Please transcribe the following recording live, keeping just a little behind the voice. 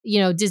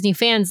Disney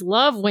fans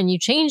love when you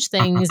change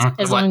things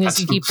as long as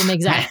you keep them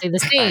exactly the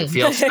same.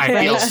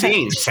 I feel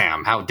seen,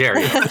 Sam. How dare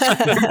you?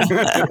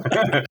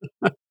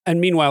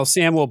 And meanwhile,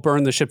 Sam will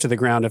burn the ship to the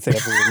ground if they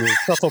ever remove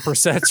truffle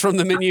persets from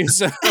the menu.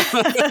 So.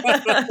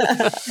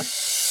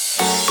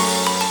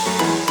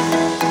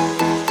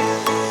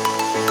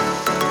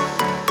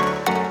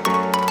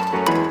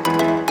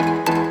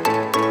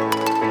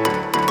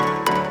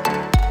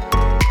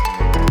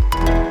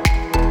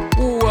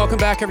 Welcome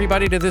back,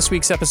 everybody, to this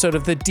week's episode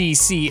of the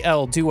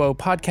DCL Duo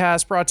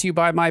podcast, brought to you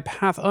by My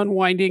Path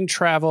Unwinding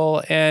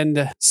Travel.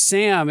 And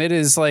Sam, it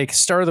is like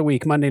start of the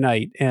week, Monday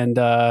night. And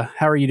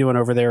how are you doing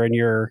over there in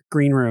your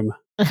green room?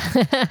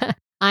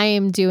 I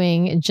am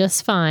doing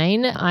just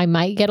fine. I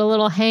might get a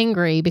little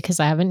hangry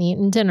because I haven't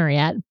eaten dinner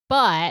yet,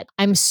 but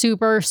I'm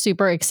super,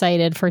 super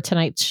excited for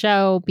tonight's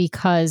show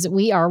because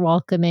we are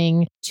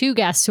welcoming two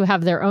guests who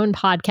have their own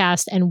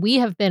podcast, and we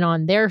have been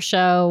on their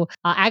show.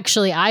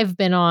 Actually, I've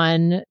been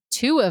on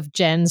two of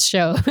Jen's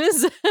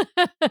shows,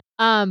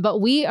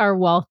 but we are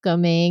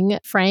welcoming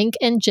Frank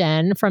and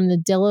Jen from the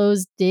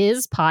Dillo's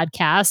Diz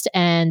podcast,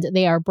 and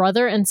they are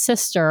brother and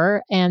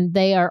sister, and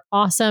they are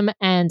awesome.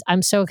 And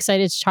I'm so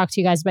excited to talk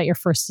to you guys about your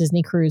first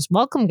Disney cruise.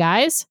 Welcome,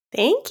 guys.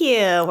 Thank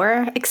you.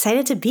 We're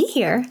excited to be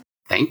here.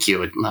 Thank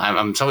you.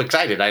 I'm so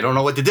excited. I don't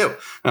know what to do.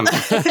 I'm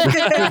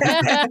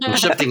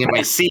shifting in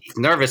my seat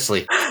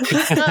nervously.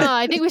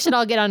 I think we should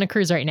all get on a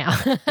cruise right now.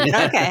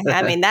 Okay.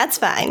 I mean, that's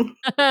fine.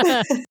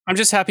 I'm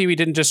just happy we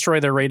didn't destroy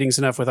their ratings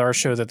enough with our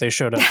show that they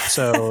showed up.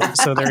 So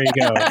there you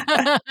go.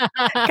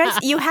 Guys,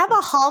 you have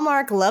a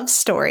Hallmark love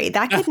story.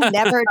 That could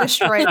never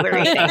destroy the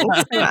ratings.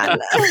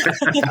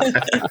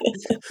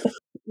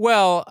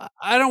 Well,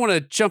 I don't want to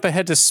jump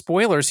ahead to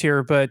spoilers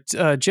here, but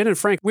Jen and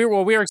Frank, we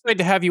are excited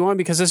to have you on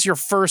because this is your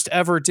first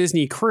ever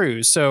Disney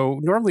cruise. So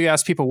normally you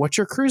ask people, what's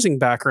your cruising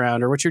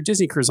background or what's your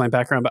Disney cruise line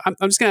background? But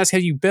I'm just going to ask,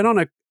 have you been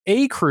on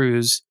a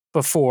cruise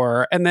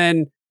before? And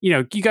then,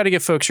 you got to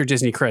give folks your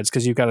Disney creds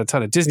because you've got a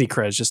ton of Disney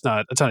creds, just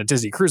not a ton of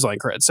Disney Cruise Line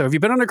creds. So have you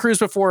been on a cruise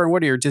before and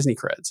what are your Disney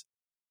creds?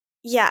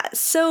 Yeah,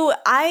 so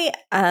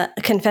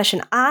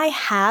confession, I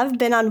have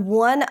been on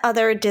one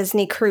other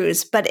Disney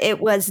cruise, but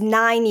it was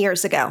 9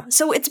 years ago.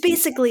 So it's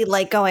basically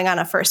like going on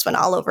a first one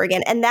all over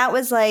again. And that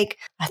was like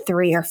a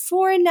 3 or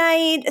 4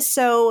 night.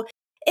 So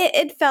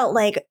it felt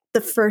like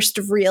the first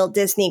real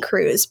Disney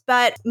cruise.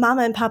 But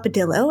Mama and Papa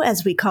Dillo,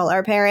 as we call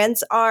our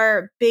parents,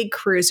 are big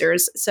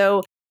cruisers.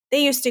 So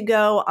they used to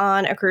go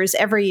on a cruise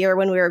every year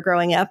when we were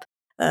growing up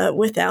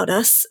without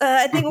us.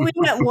 I think we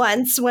went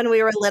once when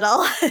we were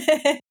little.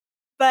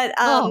 But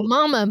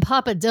Mama and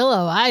Papa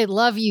Dillo, I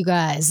love you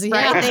guys.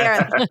 Right,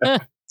 Yeah.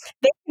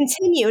 they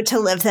continue to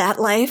live that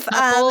life.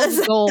 Couple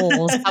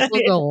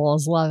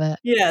goals, love it.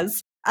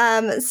 Yes.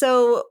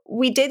 So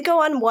we did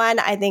go on one.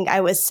 I think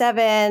I was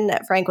 7.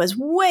 Frank was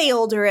way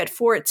older at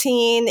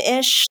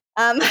 14-ish.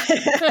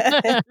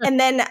 And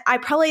then I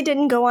probably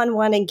didn't go on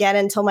one again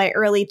until my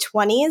early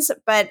 20s,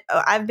 but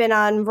I've been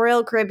on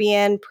Royal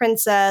Caribbean,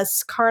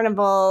 Princess,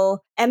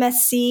 Carnival,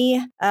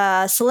 MSC,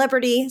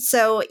 Celebrity.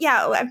 So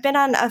yeah, I've been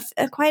on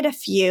quite a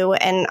few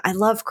and I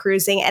love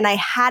cruising, and I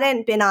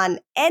hadn't been on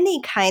any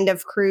kind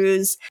of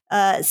cruise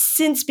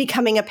since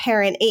becoming a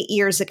parent 8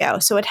 years ago.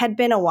 So it had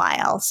been a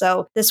while.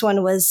 So this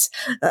one was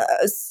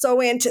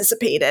so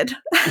anticipated.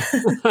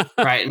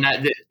 Right.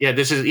 And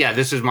this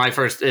is my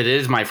first.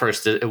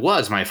 It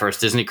was my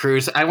first Disney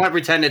cruise. I won't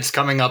pretend it's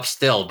coming up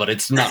still, but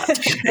it's not.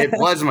 It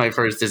was my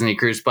first Disney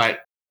cruise. But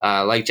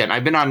like Jen,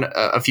 I've been on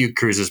a few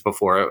cruises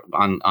before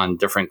on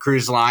different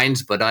cruise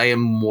lines, but I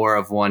am more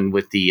of one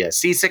with the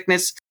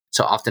seasickness.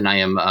 So often I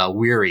am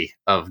weary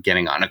of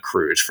getting on a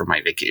cruise for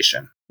my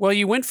vacation. Well,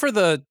 you went for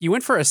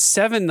a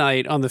 7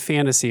 night on the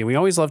Fantasy. We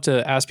always love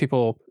to ask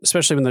people,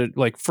 especially when they're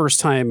like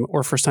first time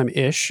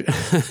ish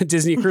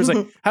Disney cruise,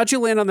 like how'd you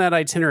land on that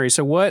itinerary?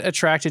 So what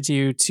attracted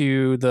you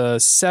to the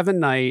 7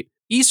 night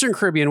Eastern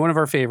Caribbean, one of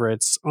our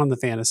favorites, on the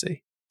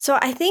Fantasy? So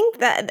I think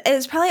that it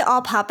was probably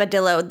all Papa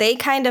Dillo. They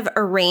kind of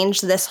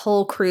arranged this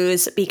whole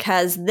cruise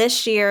because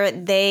this year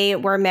they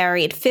were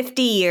married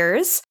 50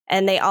 years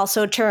and they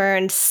also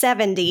turned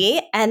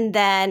 70. And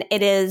then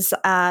it is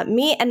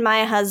me and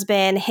my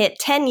husband hit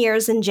 10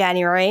 years in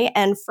January,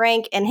 and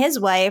Frank and his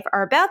wife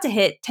are about to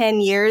hit 10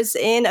 years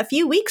in a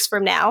few weeks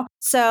from now.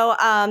 So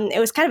it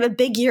was kind of a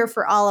big year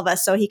for all of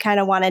us. So he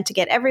kind of wanted to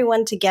get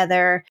everyone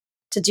together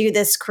to do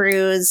this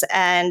cruise,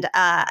 and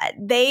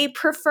they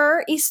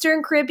prefer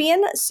Eastern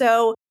Caribbean.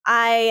 So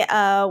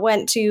I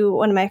went to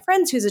one of my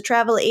friends who's a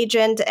travel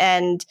agent,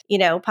 and,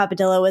 Papa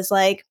Dillo was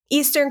like,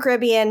 Eastern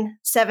Caribbean,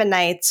 7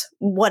 nights.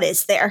 What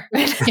is there?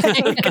 We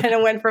kind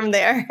of went from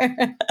there.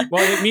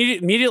 Well,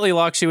 it immediately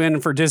locks you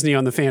in for Disney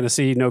on the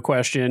Fantasy, no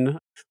question.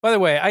 By the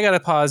way, I got to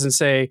pause and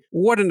say,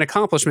 what an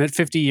accomplishment,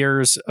 50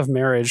 years of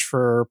marriage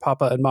for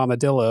Papa and Mama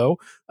Dillo.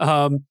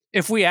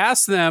 If we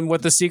asked them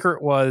what the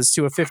secret was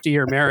to a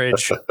 50-year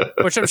marriage,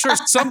 which I'm sure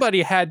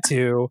somebody had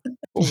to,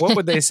 what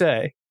would they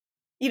say?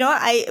 You know,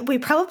 we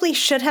probably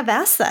should have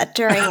asked that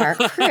during our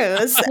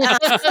cruise.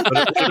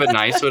 Would have been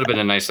nice. Would have been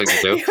a nice thing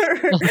to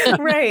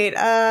do. Right.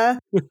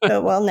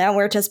 Well, now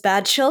we're just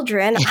bad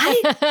children.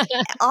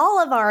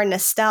 All of our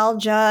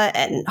nostalgia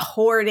and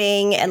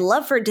hoarding and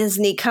love for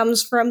Disney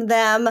comes from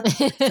them.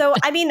 So,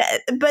 I mean,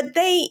 but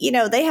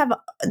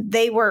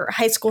they were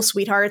high school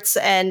sweethearts,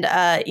 and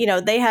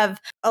they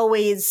have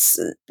always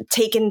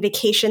taken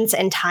vacations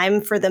and time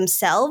for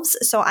themselves.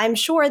 So I'm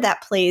sure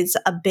that plays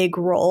a big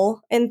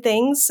role in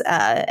things.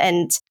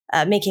 And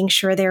making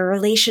sure their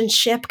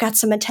relationship got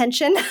some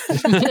attention.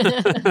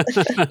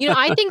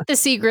 I think the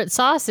secret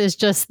sauce is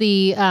just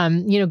the,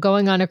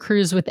 going on a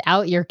cruise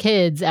without your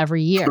kids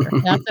every year.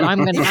 That's what I'm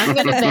going to bank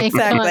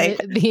on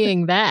it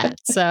being that.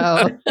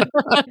 So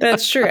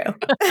that's true.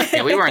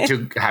 Yeah, we weren't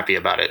too happy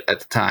about it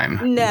at the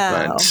time.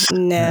 No.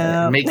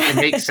 It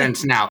makes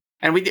sense now.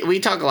 And we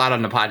talk a lot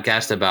on the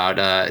podcast about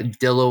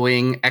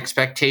Dilloing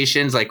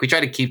expectations. Like, we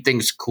try to keep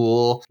things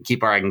cool,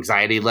 keep our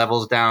anxiety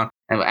levels down.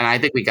 And I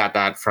think we got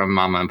that from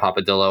Mama and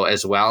Papa Dillo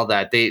as well,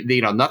 that they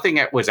nothing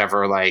was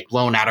ever like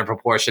blown out of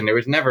proportion.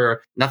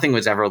 Nothing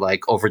was ever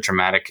like over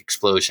dramatic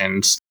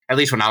explosions. At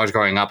least when I was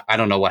growing up. I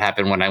don't know what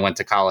happened when I went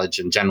to college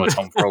and Jen was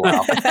home for a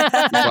while, but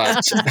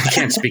I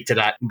can't speak to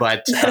that.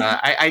 But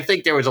I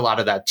think there was a lot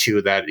of that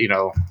too, that,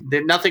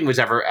 nothing was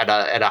ever at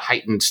a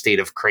heightened state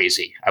of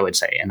crazy, I would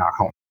say, in our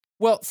home.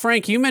 Well,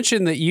 Frank, you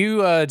mentioned that you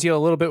deal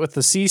a little bit with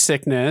the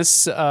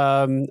seasickness.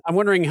 I'm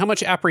wondering, how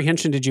much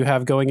apprehension did you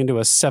have going into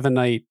a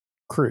 7-night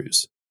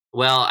cruise?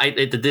 Well,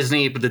 the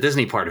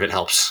Disney part of it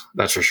helps.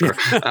 That's for sure.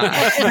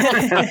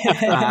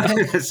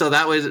 So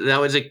that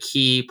was a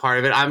key part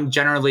of it. I'm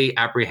generally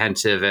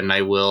apprehensive, and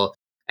I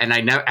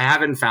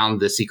haven't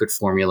found the secret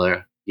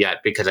formula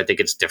yet, because I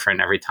think it's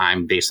different every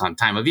time based on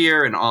time of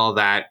year and all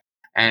that.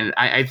 And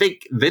I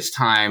think this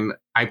time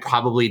I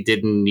probably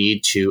didn't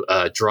need to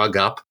drug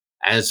up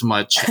as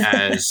much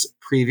as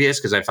previous,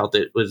 because I felt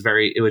it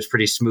was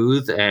pretty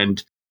smooth,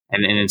 and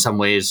in some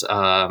ways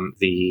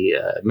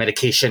the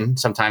medication,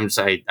 sometimes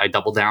I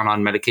double down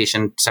on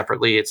medication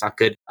separately. It's not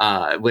good.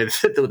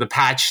 With the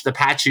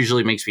patch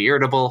usually makes me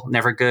irritable,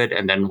 never good.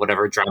 And then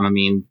whatever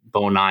Dramamine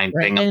Bonine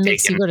thing I'm taking,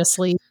 makes you go to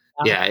sleep.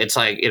 Yeah, it's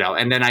like,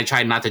 and then I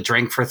tried not to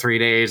drink for 3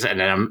 days, and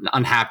then I'm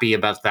unhappy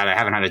about that. I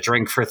haven't had a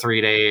drink for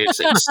 3 days.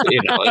 It's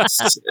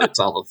it's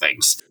all the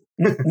things.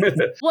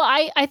 Well,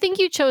 I think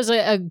you chose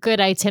a good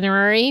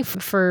itinerary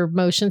for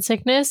motion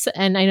sickness.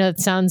 And I know it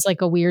sounds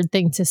like a weird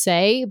thing to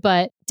say,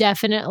 but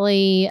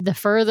definitely the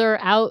further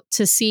out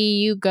to sea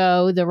you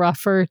go, the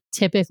rougher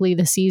typically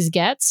the seas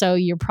get. So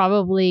you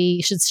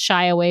probably should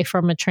shy away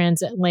from a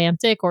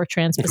transatlantic or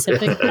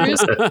trans-Pacific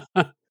cruise.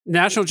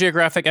 National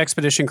Geographic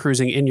expedition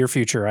cruising in your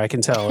future, I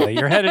can tell.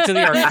 You're headed to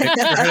the Arctic.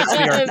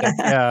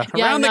 Yeah.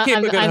 Around the Cape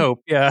of Good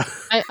Hope. Yeah.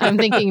 I'm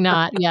thinking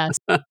not, yes.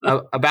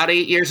 About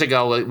 8 years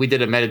ago, we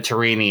did a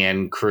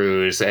Mediterranean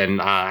cruise,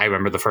 and I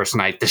remember the first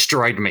night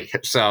destroyed me.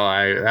 So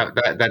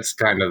that's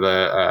kind of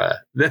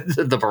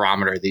the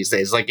barometer these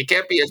days. Like, it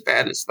can't be as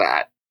bad as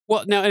that.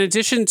 Well, now, in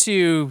addition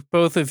to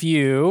both of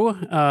you,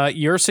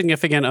 your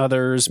significant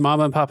others,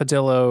 Mama and Papa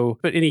Dillo,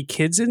 but any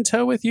kids in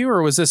tow with you,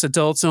 or was this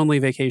adults only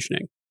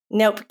vacationing?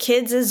 Nope,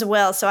 kids as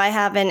well. So I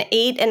have an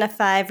 8 and a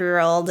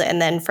 5-year-old,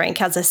 and then Frank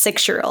has a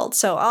 6-year-old.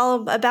 So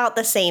all about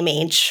the same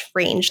age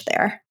range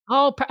there.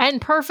 Oh, and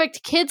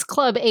perfect kids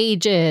club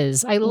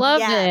ages. I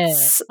love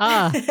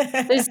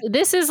it.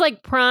 This is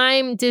like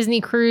prime Disney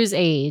cruise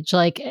age.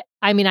 Like,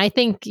 I mean, I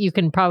think you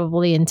can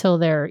probably until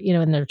they're,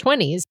 in their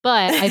 20s,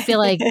 but I feel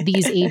like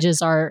these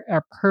ages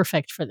are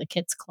perfect for the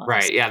kids club.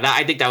 Right. Yeah.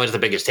 I think that was the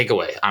biggest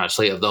takeaway,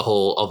 honestly, of the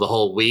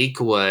whole week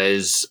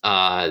was,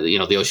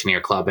 the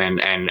Oceaneer Club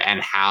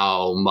and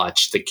how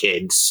much the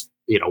kids,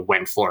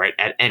 went for it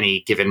at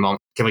any given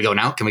moment. Can we go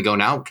now? Can we go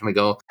now? Can we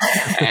go?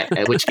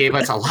 Which gave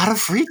us a lot of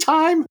free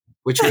time,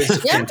 which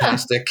was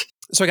fantastic.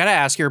 So I got to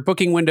ask, your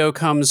booking window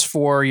comes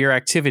for your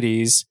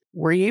activities.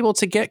 Were you able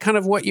to get kind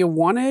of what you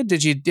wanted?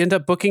 Did you end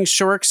up booking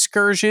shore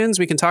excursions?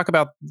 We can talk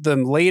about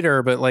them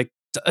later, but like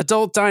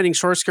adult dining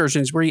shore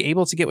excursions, were you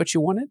able to get what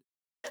you wanted?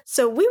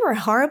 So we were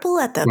horrible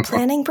at the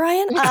planning,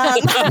 Brian.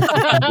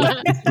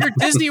 You're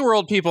Disney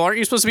World people. Aren't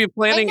you supposed to be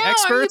planning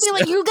experts?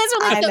 You guys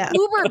are like the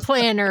Uber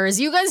planners.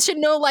 You guys should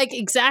know like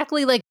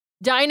exactly like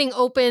dining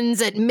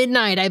opens at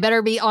midnight. I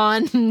better be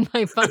on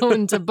my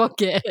phone to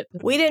book it.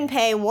 We didn't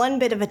pay one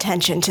bit of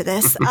attention to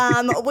this.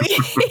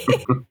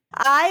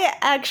 I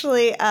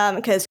actually,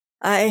 because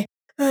I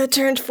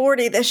turned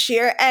 40 this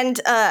year, and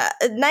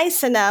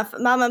nice enough,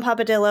 Mama and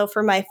Papa Dillo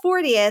for my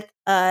 40th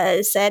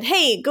said,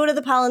 hey, go to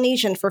the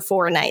Polynesian for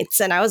 4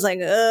 nights. And I was like,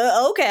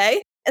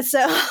 okay.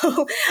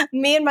 So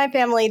me and my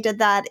family did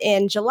that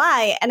in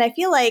July. And I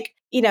feel like,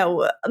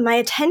 my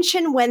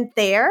attention went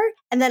there.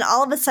 And then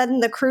all of a sudden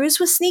the cruise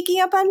was sneaking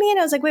up on me. And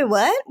I was like, wait,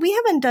 what? We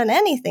haven't done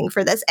anything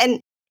for this. And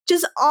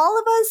just all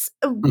of us,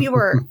 we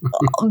were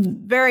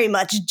very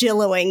much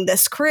Jilloing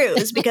this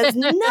cruise because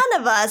none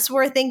of us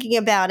were thinking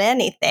about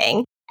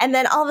anything. And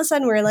then all of a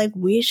sudden we were like,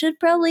 we should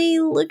probably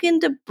look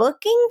into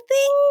booking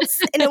things.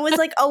 And it was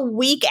like a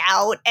week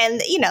out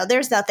and,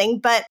 there's nothing.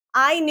 But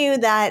I knew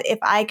that if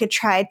I could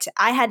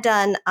I had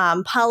done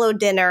Palo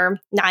dinner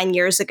 9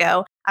 years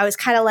ago. I was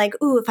kind of like,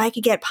 ooh, if I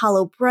could get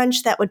Palo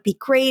brunch, that would be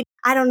great.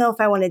 I don't know if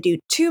I want to do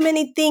too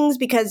many things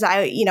because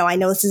I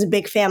know this is a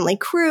big family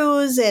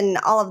cruise and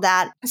all of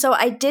that. So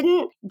I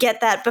didn't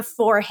get that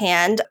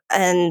beforehand,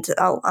 and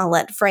I'll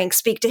let Frank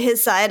speak to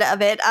his side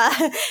of it.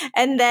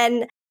 And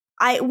then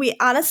we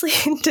honestly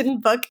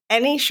didn't book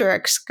any shore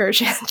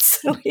excursions.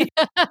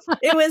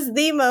 It was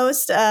the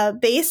most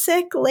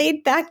basic,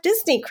 laid-back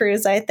Disney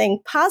cruise, I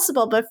think,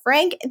 possible. But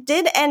Frank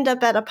did end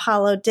up at a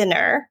Palo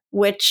dinner,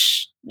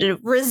 which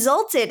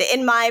resulted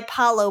in my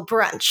Palo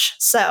brunch.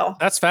 So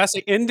that's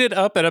fascinating. Ended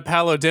up at a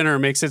Palo dinner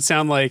makes it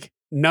sound like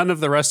none of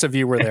the rest of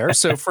you were there.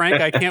 So,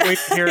 Frank, I can't wait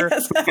to hear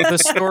the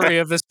story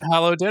of this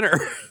Palo dinner.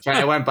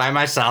 I went by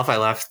myself. I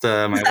left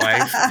my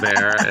wife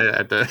there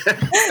at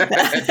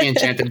the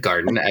Enchanted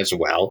Garden as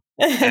well.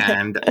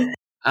 And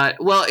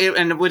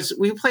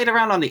we played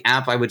around on the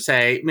app. I would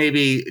say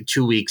maybe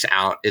 2 weeks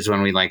out is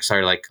when we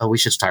started we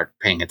should start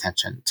paying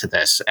attention to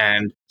this.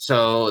 And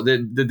so the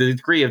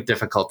degree of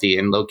difficulty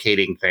in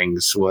locating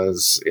things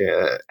was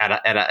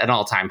at an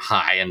all-time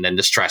high, and then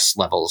the stress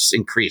levels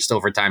increased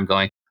over time.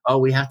 Going, oh,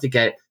 we have to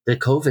get the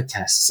COVID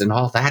tests and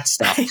all that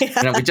stuff.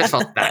 We just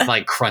felt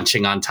that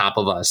crunching on top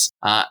of us.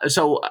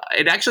 So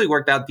it actually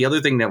worked out. The other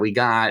thing that we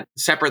got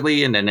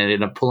separately and then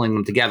ended up pulling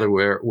them together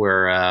were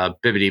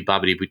Bibbidi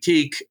Bobbidi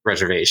Boutique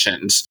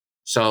reservations.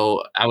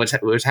 So I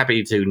was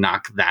happy to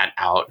knock that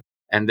out.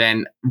 And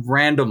then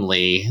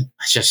randomly,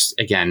 just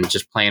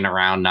playing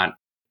around,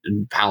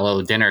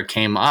 Palo dinner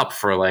came up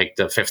for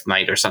the fifth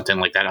night or something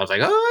like that. I was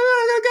like, oh,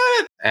 I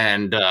got it.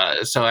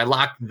 And so I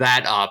locked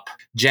that up.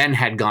 Jen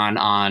had gone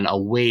on a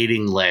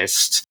waiting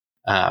list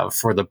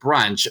for the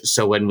brunch.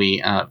 So when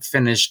we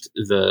finished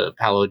the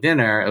Palo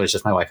dinner, it was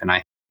just my wife and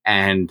I.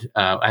 And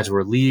as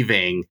we're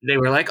leaving, they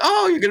were like,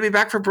 oh, you're going to be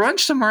back for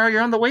brunch tomorrow.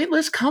 You're on the wait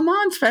list. Come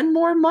on, spend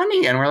more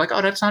money. And we're like,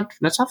 oh, that's not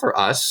for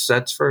us.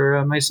 That's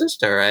for my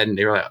sister. And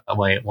they were like, oh,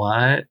 wait,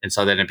 what? And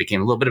so then it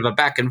became a little bit of a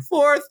back and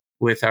forth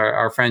with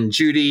our friend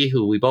Judy,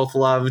 who we both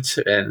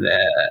loved. And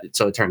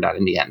so it turned out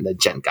in the end that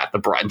Jen got the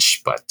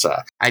brunch. But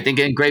I think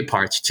in great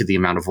part to the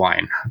amount of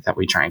wine that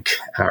we drank.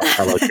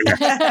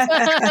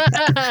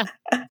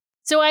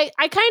 So I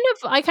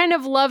kind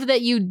of love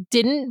that you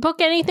didn't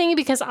book anything,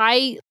 because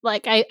I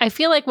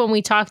feel like when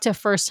we talk to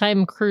first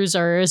time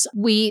cruisers,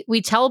 we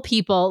tell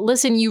people,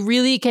 listen, you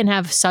really can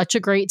have such a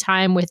great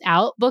time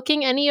without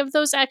booking any of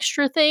those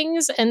extra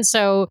things. And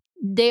so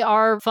they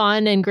are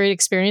fun and great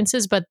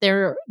experiences, but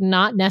they're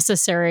not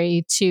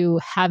necessary to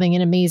having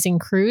an amazing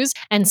cruise.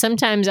 And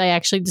sometimes I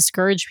actually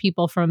discourage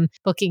people from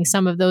booking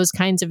some of those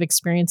kinds of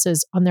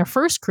experiences on their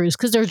first cruise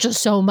because there's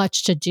just so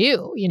much to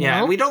do,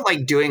 Yeah, we don't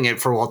like doing it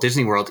for Walt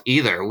Disney World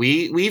either.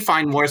 We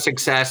find more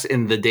success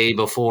in the day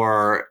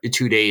before,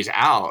 2 days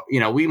out.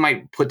 We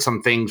might put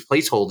some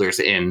placeholders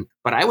in,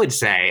 but I would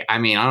say, I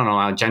don't know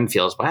how Jen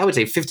feels, but I would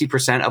say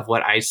 50% of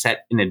what I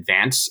set in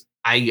advance,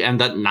 I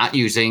end up not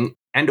using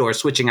and or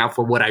switching out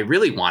for what I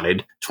really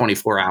wanted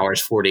 24 hours,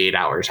 48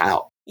 hours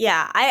out.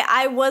 Yeah,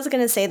 I was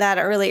going to say that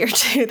earlier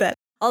too, that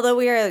although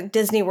we are at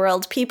Disney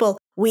World people,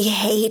 we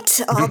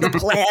hate all the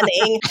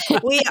planning.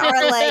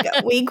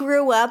 We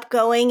grew up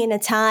going in a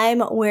time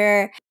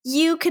where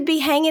you could be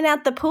hanging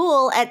at the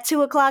pool at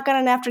 2:00 on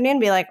an afternoon and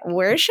be like,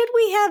 where should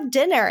we have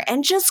dinner?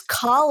 And just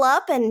call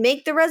up and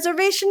make the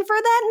reservation for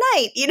that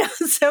night,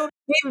 So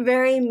we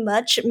very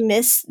much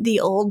miss the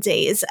old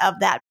days of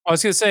that. I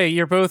was going to say,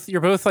 you're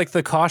both like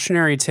the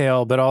cautionary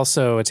tale, but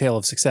also a tale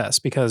of success,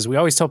 because we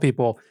always tell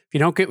people, if you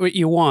don't get what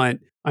you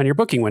want on your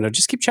booking window,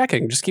 just keep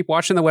checking, just keep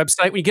watching the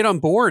website. When you get on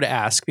board,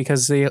 ask,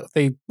 because they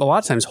a lot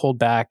of times hold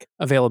back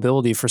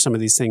availability for some of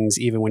these things,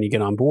 even when you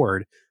get on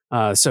board.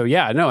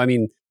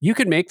 You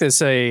could make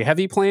this a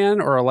heavy plan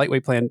or a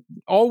lightweight plan.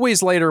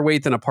 Always lighter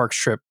weight than a parks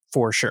trip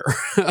for sure.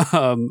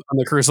 On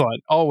the cruise line,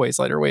 always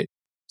lighter weight.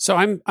 So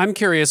I'm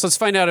curious. Let's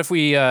find out if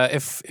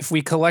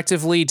we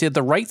collectively did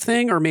the right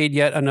thing or made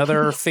yet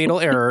another fatal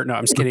error. No,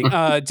 I'm just kidding.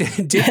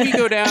 Did we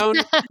go down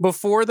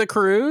before the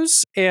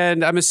cruise?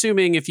 And I'm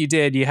assuming if you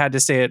did, you had to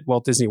stay at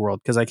Walt Disney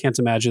World, because I can't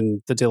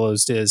imagine the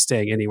Dillos is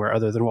staying anywhere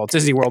other than Walt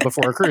Disney World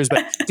before a cruise.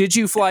 But did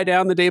you fly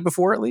down the day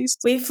before at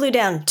least? We flew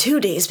down 2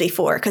 days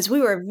before because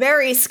we were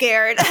very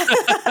scared.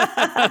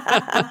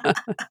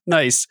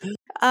 Nice.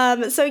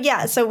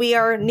 So we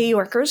are New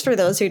Yorkers, for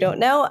those who don't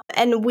know.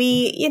 And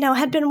we,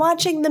 had been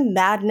watching the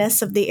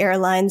madness of the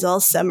airlines all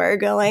summer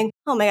going,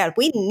 oh my God,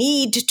 we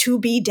need to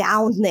be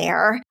down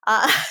there.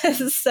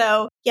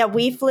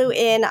 We flew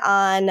in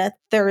on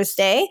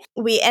Thursday.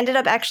 We ended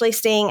up actually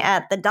staying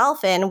at the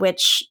Dolphin,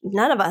 which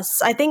none of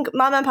us, I think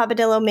Mama and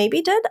Papadillo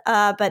maybe did,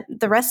 but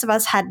the rest of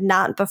us had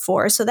not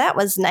before. So that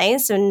was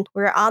nice. And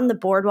we were on the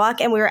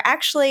boardwalk, and we were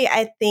actually,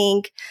 I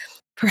think,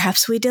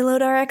 perhaps we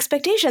deload our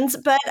expectations,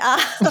 but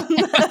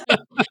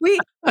we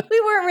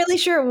weren't really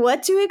sure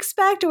what to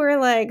expect. We're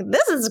like,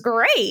 this is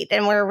great.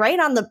 And we're right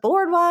on the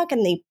boardwalk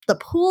and the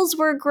pools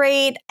were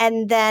great.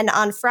 And then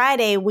on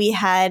Friday, we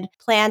had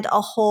planned a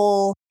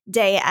whole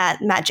day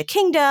at Magic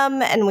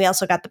Kingdom. And we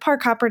also got the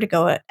park hopper to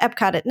go at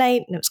Epcot at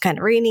night. And it was kind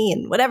of rainy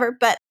and whatever.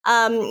 But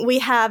we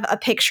have a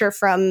picture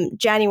from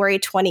January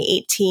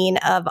 2018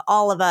 of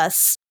all of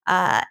us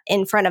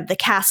in front of the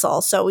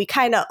castle. So we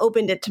kind of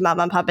opened it to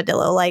Mama and Papa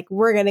Dillo, like,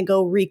 we're going to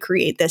go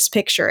recreate this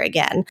picture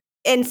again.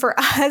 And for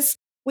us,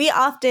 we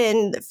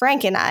often,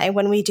 Frank and I,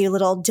 when we do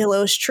little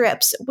Dillo's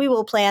trips, we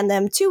will plan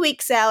them 2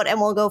 weeks out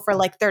and we'll go for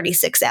like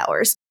 36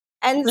 hours.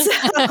 And so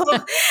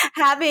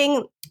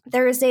having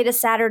Thursday to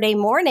Saturday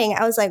morning,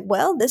 I was like,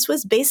 well, this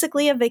was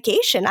basically a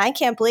vacation. I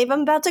can't believe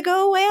I'm about to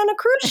go away on a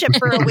cruise ship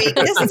for a week.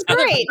 This is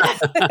great.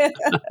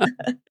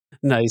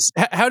 Nice.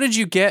 How did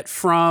you get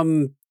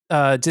from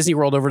Disney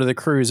World over to the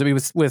cruise? I mean,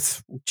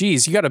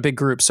 geez, you got a big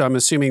group, so I'm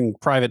assuming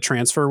private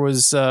transfer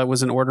was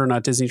in order,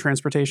 not Disney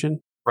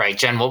transportation. Right,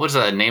 Jen. What was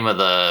the name of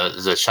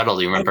the shuttle?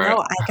 Do you remember?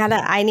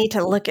 I need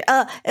to look.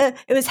 It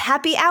was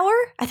Happy Hour.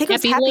 I think it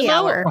was Happy Limo?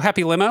 Hour. Oh,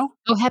 Happy Limo.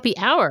 Oh, Happy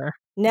Hour.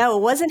 No,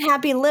 it wasn't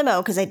Happy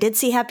Limo because I did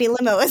see Happy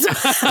Limo as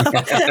well.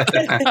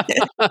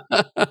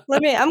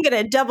 I'm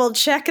going to double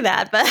check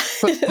that. But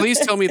please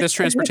tell me this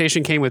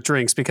transportation came with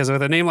drinks, because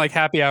with a name like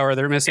Happy Hour,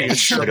 they're missing a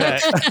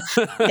sherbet.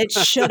 It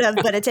should have,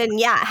 but it didn't.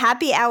 Yeah,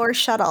 Happy Hour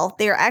shuttle.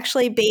 They're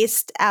actually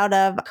based out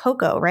of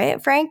Cocoa,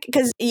 right, Frank?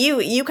 Because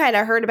you kind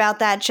of heard about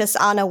that just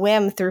on a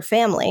whim through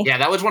family. Yeah,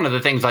 that was one of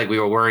the things like we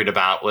were worried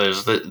about,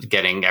 was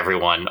getting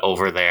everyone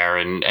over there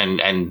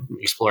and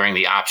exploring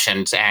the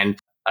options. And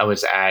I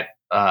was at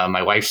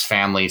my wife's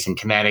family's in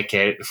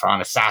Connecticut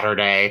on a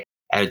Saturday,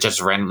 and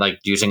just ran like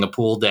using a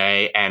pool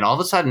day. And all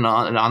of a sudden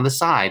on the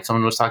side,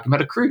 someone was talking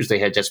about a cruise they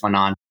had just went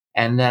on,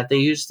 and that they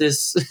used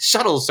this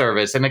shuttle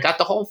service, and it got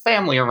the whole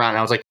family around.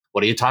 I was like,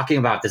 what are you talking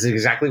about? This is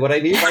exactly what I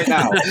need right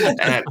now.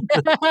 And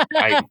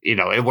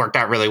it worked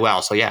out really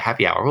well. So yeah,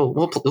 Happy Hour.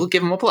 We'll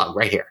give them a plug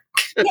right here.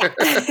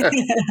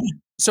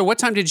 So what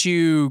time did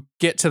you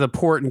get to the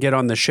port and get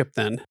on the ship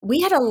then?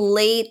 We had a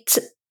late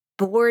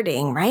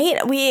boarding,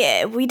 right?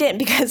 We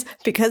didn't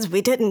because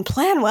we didn't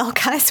plan well,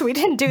 guys. We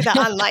didn't do the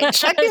online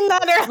check-in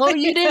that early. Oh,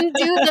 you didn't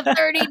do the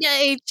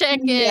 30-day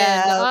check-in.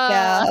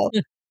 No.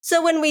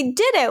 So when we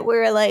did it, we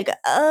were like,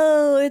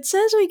 oh, it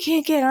says we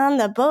can't get on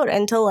the boat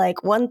until like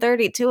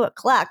 1:30, 2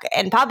 o'clock.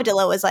 And Papa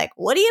Dillo was like,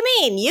 what do you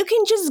mean? You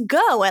can just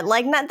go at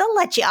like, they'll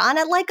let you on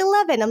at like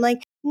 11. I'm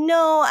like,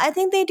 no, I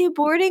think they do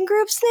boarding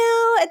groups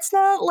now. It's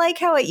not like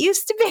how it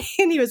used to be.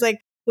 And he was like,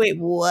 wait,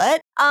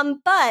 what?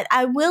 But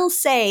I will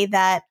say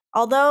that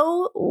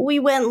although we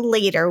went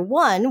later,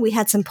 we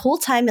had some pool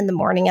time in the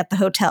morning at the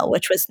hotel,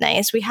 which was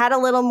nice. We had a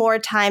little more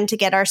time to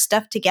get our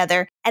stuff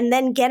together. And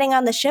then getting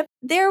on the ship,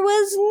 there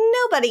was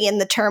nobody in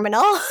the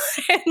terminal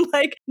and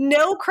like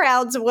no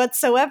crowds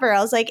whatsoever. I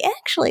was like,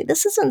 actually,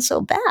 this isn't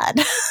so bad.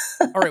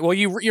 All right. Well,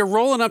 you're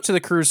rolling up to the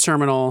cruise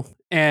terminal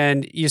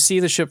and you see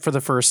the ship for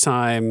the first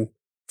time.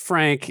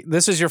 Frank,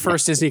 this is your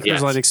first Disney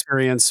Cruise Line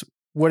experience.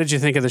 What did you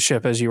think of the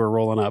ship as you were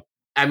rolling up?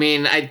 I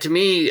mean, to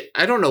me,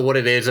 I don't know what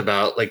it is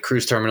about like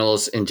cruise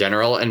terminals in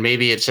general. And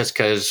maybe it's just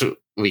because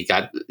we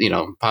got,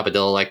 Papa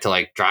Dillo liked to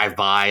like drive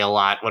by a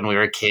lot when we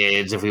were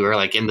kids. If we were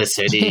like in the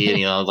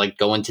city and, like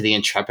going to the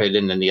Intrepid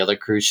and then the other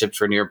cruise ships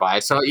were nearby.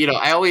 So,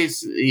 I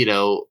always,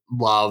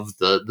 love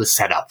the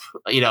setup,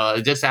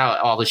 just how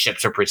all the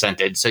ships are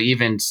presented. So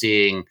even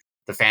seeing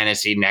the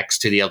Fantasy next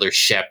to the other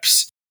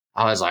ships,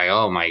 I was like,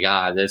 oh my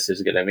God, this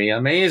is going to be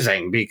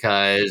amazing,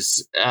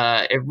 because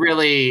it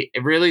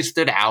really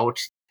stood out.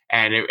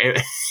 And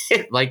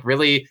it like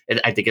really,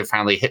 I think it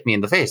finally hit me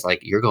in the face. Like,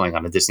 you're going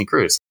on a Disney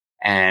cruise.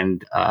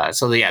 And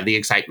the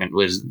excitement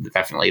was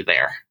definitely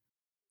there.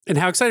 And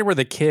how excited were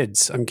the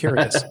kids? I'm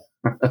curious.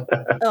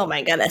 Oh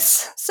my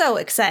goodness. So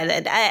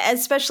excited.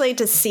 Especially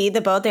to see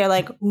the boat. They're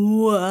like,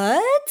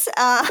 what?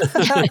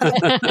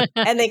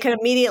 And they could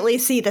immediately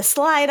see the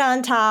slide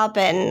on top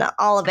and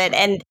all of it.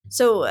 And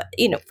so,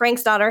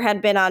 Frank's daughter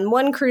had been on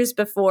one cruise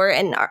before,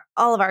 and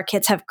all of our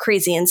kids have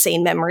crazy,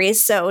 insane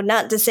memories. So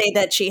not to say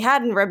that she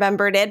hadn't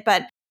remembered it,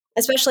 but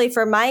especially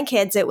for my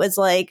kids, it was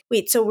like,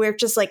 wait, so we're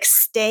just like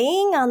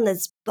staying on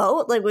this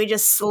boat? Like we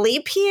just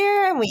sleep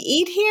here and we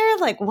eat here?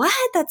 Like what?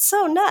 That's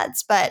so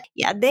nuts. But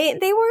yeah, they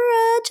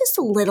were just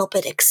a little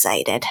bit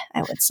excited,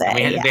 I would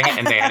say.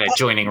 They had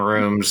adjoining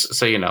rooms.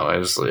 So, it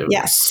was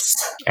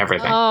yes,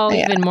 everything. Oh,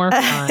 even more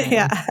fun.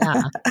 Yeah.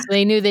 So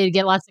they knew they'd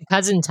get lots of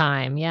cousin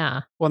time.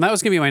 Yeah. Well, that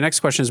was going to be my next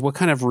question is, what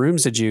kind of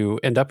rooms did you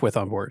end up with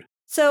on board?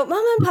 So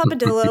Mama and Papa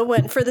Dillo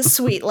went for the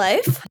suite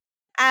life.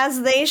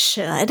 As they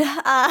should.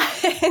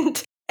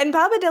 And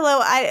Papa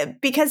Dillo,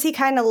 because he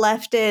kind of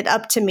left it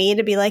up to me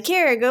to be like,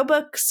 here, go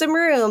book some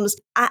rooms.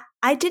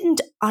 I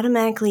didn't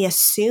automatically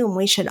assume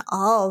we should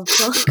all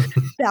book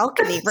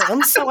balcony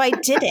rooms, so I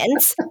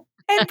didn't.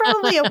 And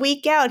probably a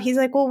week out, he's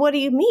like, well, what do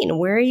you mean?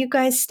 Where are you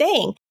guys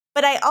staying?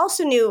 But I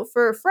also knew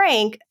for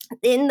Frank,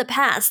 in the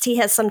past, he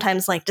has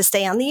sometimes liked to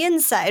stay on the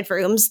inside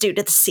rooms due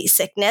to the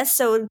seasickness.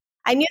 So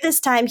I knew this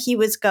time he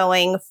was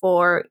going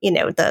for,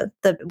 the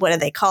what are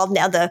they called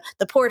now? The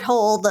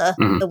porthole,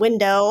 the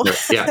window,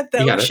 Yeah,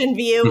 the ocean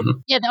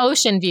view. Yeah, the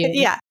ocean view.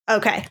 Yeah.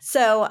 Okay.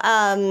 So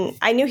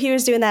I knew he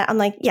was doing that. I'm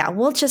like, yeah,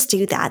 we'll just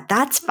do that.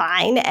 That's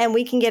fine. And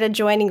we can get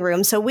adjoining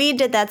room. So we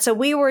did that. So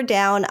we were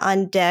down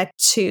on deck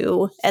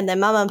 2, and then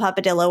Mama and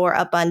Papadillo were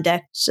up on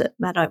deck,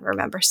 I don't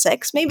remember,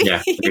 6 maybe.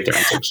 Yeah,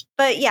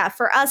 But yeah,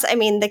 for us, I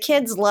mean, the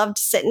kids loved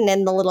sitting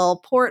in the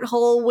little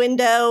porthole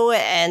window,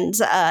 and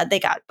they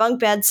got bunk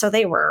beds. So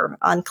they were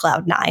on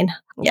cloud 9.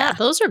 Yeah,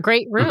 those are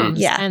great rooms.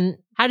 Yeah. And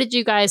how did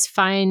you guys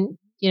find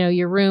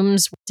your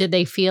rooms? Did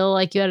they feel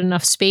like you had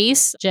enough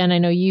space? Jen, I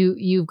know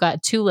you've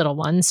got 2 little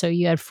ones, so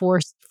you had four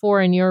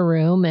in your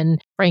room,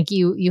 and Frank,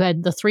 you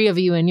had the 3 of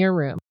you in your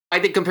room. I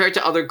think compared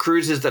to other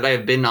cruises that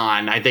I've been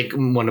on, I think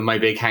one of my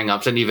big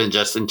hangups, and even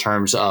just in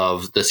terms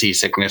of the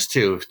seasickness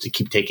too, to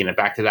keep taking it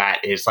back to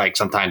that, is like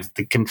sometimes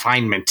the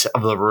confinement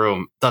of the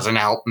room doesn't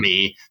help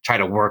me try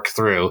to work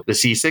through the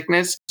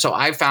seasickness. So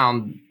I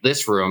found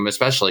this room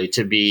especially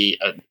to be,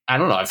 I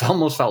don't know, I've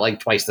almost felt like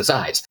twice the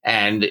size.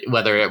 And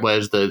whether it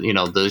was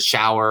the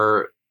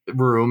shower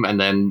room and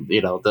then,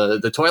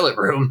 the toilet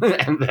room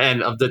and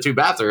then of the 2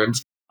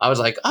 bathrooms, I was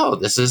like, oh,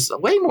 this is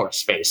way more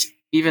space.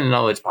 Even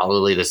though it's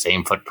probably the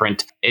same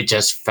footprint, it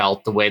just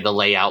felt the way the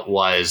layout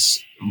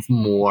was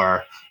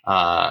more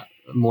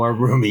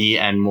roomy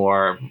and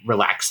more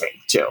relaxing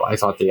too. I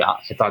thought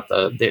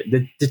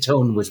the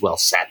tone was well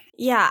set.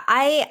 Yeah,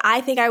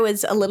 I think I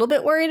was a little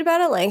bit worried about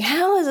it. Like,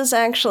 how is this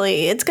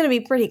actually? It's going to be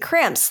pretty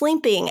cramped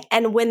sleeping.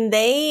 And when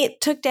they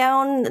took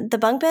down the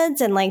bunk beds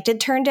and like did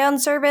turn down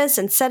service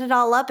and set it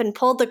all up and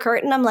pulled the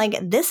curtain, I'm like,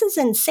 this is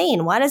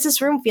insane. Why does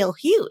this room feel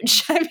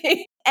huge? I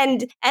mean,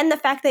 and the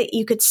fact that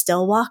you could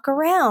still walk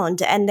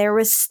around and there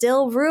was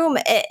still room.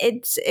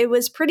 It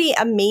was pretty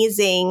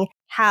amazing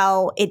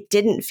how it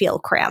didn't feel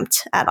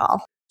cramped at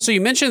all. So you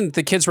mentioned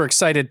the kids were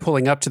excited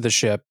pulling up to the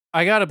ship.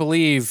 I got to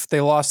believe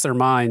they lost their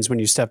minds when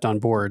you stepped on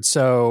board.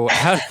 So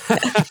how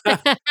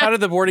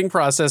did the boarding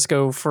process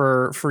go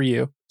for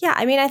you? Yeah,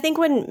 I mean, I think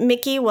when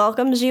Mickey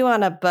welcomes you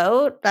on a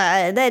boat,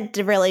 that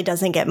really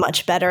doesn't get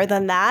much better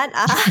than that.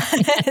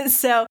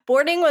 So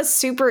boarding was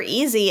super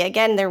easy.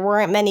 Again, there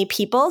weren't many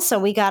people, so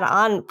we got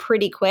on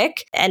pretty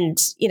quick. And,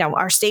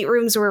 our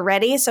staterooms were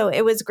ready. So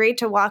it was great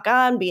to walk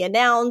on, be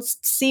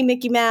announced, see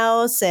Mickey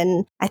Mouse.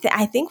 And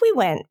I think we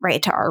went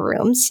right to our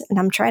rooms. And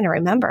I'm trying to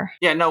remember.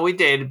 Yeah, no, we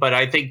did. But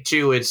I think,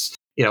 too, it's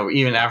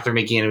even after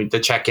making the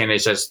check-in,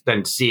 is just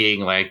then seeing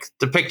like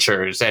the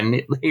pictures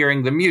and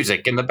hearing the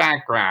music in the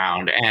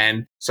background.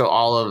 And so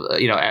all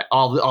of,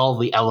 all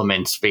the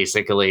elements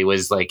basically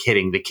was like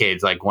hitting the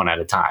kids like one at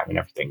a time, and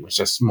everything was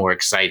just more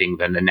exciting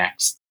than the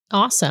next.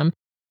 Awesome.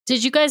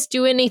 Did you guys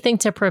do anything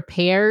to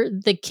prepare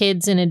the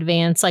kids in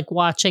advance, like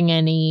watching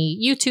any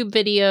YouTube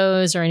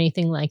videos or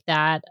anything like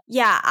that?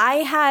 Yeah, I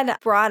had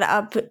brought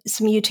up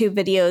some YouTube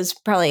videos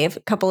probably a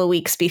couple of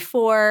weeks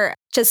before.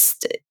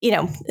 Just,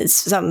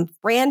 some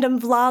random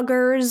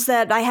vloggers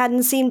that I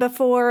hadn't seen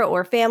before,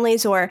 or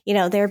families, or,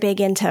 they're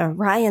big into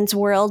Ryan's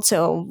World.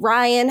 So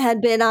Ryan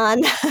had been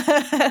on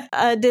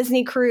a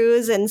Disney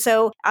cruise. And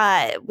so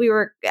I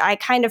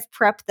kind of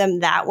prepped them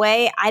that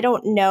way. I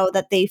don't know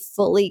that they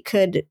fully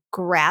could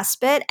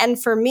grasp it.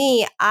 And for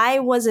me, I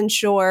wasn't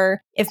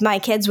sure if my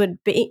kids would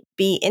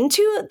be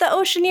into the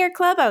Oceaneer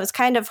Club. I was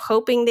kind of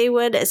hoping they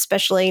would,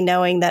 especially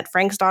knowing that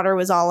Frank's daughter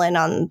was all in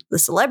on the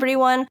celebrity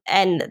one.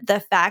 And the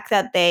fact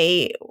that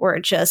they were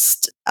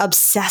just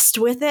obsessed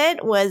with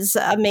it was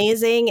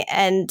amazing.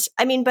 And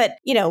I mean, but,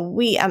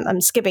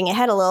 I'm skipping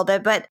ahead a little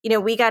bit, but,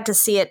 we got to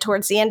see it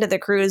towards the end of the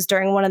cruise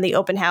during one of the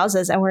open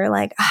houses. And we're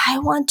like, I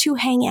want to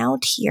hang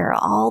out here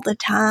all the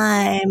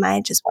time.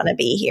 I just want to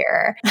be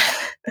here.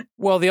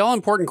 Well, the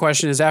all-important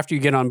question is, after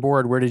you get on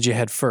board, where did you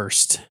head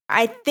first?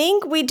 I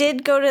think we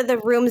did go to the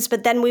rooms,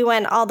 but then we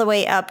went all the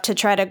way up to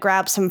try to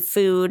grab some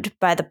food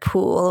by the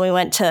pool. We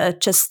went to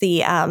just the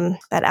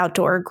that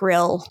outdoor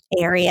grill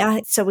area.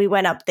 So we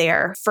went up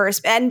there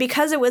first. And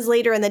because it was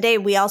later in the day,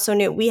 we also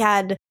knew we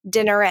had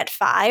dinner at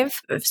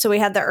 5. So we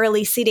had the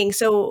early seating.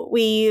 So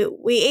we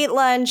ate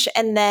lunch,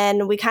 and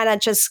then we kind of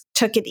just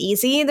took it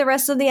easy the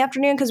rest of the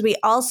afternoon, because we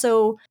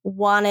also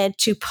wanted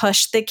to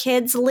push the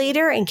kids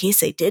later in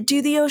case they did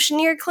do the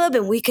Oceaneer Club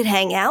and we could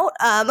hang out.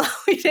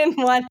 We didn't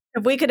want,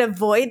 if we could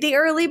avoid the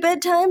early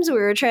bedtimes, we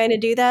were trying to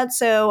do that.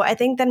 So I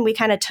think then we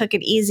kind of took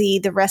it easy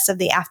the rest of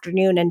the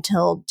afternoon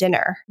until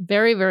dinner.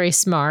 Very, very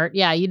smart.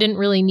 Yeah, you didn't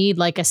really need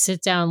like a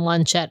sit-down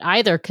lunch at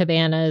either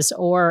cabanas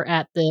or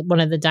at one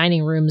of the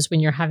dining rooms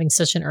when you're having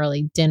such an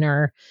early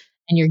dinner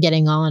and you're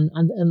getting on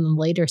the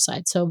later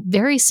side. So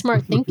very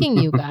smart thinking,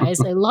 you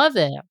guys. I love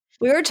it.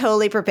 We were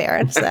totally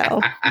prepared. So,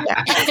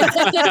 yeah.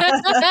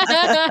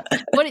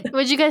 What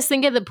did you guys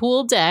think of the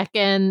pool deck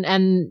and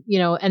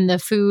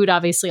the food,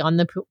 obviously on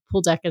the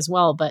pool deck as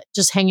well, but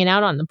just hanging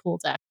out on the pool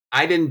deck?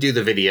 I didn't do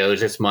the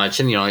videos as much,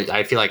 and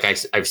I feel like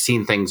I've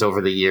seen things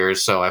over the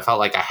years, so I felt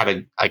like I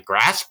had a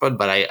grasp,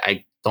 but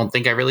I don't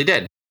think I really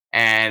did.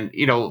 And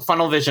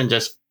Funnel Vision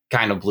just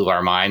kind of blew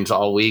our minds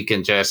all week,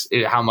 and just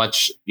how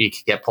much you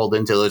could get pulled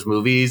into those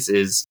movies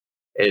is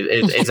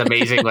It's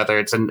amazing whether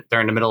it's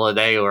during the middle of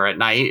the day or at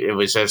night. It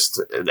was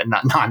just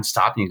not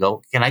nonstop. And you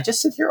go, can I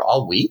just sit here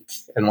all week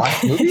and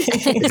watch movies?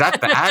 Is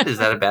that bad? Is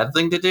that a bad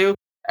thing to do?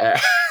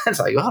 It's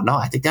like, oh no,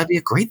 I think that'd be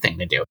a great thing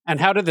to do. And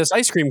how did this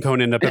ice cream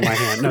cone end up in my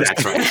hand? No,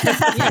 That's right.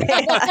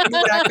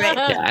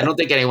 Yeah, I don't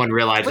think anyone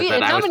realizes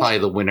that I was probably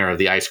the winner of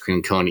the ice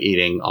cream cone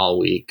eating all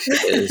week.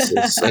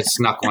 I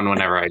snuck one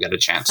whenever I got a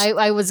chance.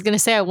 I was going to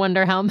say, I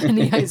wonder how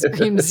many ice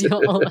creams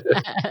you'll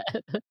had.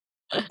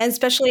 And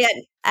especially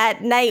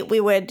at night, we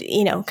would,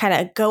 kind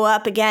of go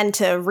up again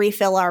to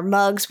refill our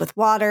mugs with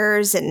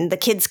waters and the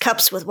kids'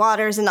 cups with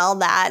waters and all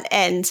that.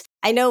 And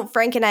I know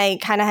Frank and I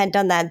kind of had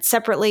done that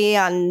separately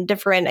on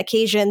different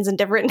occasions and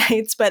different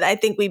nights, but I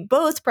think we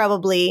both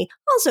probably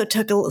also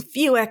took a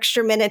few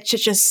extra minutes to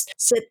just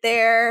sit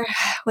there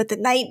with the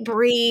night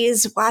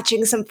breeze,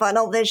 watching some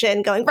funnel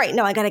vision, going, right,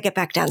 no, I got to get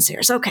back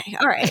downstairs. Okay,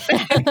 all right.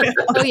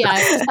 Oh, yeah, I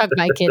just have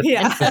my kids.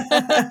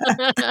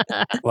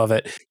 Yeah. Love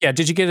it. Yeah,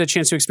 did you get a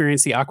chance to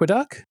experience the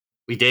aqueduct?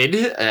 We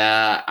did.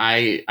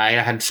 I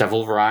had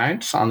several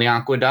rides on the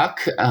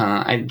aqueduct.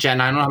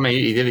 Jen, I don't know how many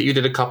you did. You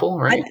did a couple,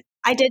 right?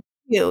 I did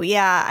too.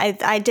 Yeah,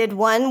 I did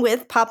one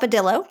with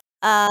Papadillo,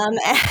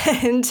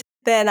 and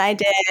then I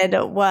did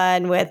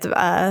one with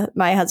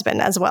my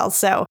husband as well.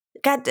 So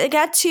got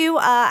two.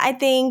 I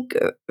think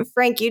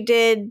Frank, you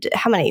did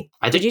how many?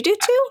 Did you do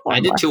two? I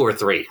did 2 or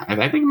 3. I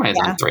think I might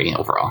have done 3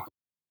 overall.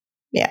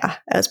 Yeah,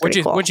 that was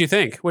pretty cool. What'd you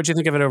think? What'd you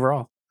think of it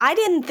overall? I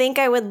didn't think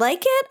I would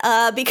like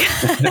it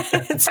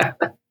because,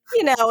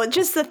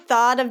 just the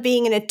thought of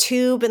being in a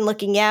tube and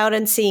looking out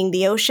and seeing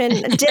the ocean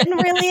didn't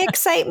really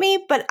excite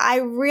me. But I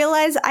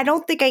realized I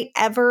don't think I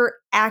ever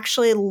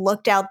actually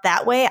looked out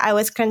that way. I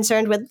was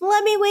concerned with,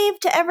 let me wave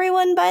to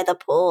everyone by the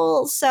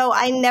pool. So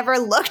I never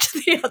looked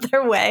the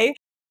other way.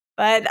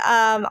 But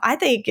I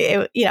think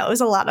it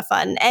was a lot of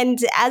fun. And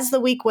as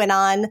the week went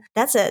on,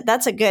 that's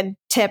a good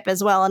tip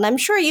as well. And I'm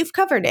sure you've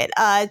covered it.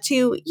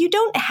 You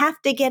don't have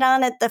to get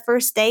on it the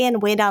first day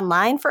and wait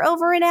online for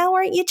over an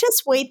hour. You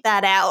just wait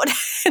that out,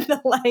 and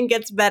the line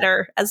gets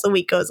better as the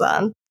week goes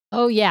on.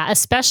 Oh, yeah,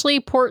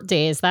 especially port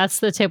days. That's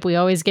the tip we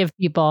always give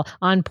people.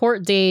 On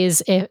port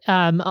days,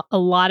 a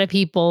lot of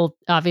people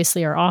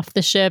obviously are off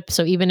the ship.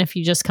 So even if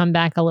you just come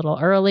back a little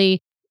early,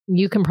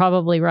 you can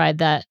probably ride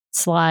that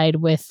slide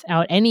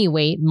without any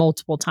wait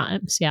multiple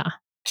times. Yeah.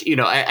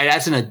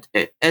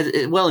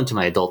 As well into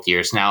my adult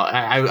years now,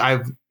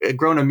 I've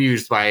grown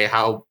amused by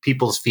how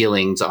people's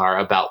feelings are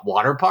about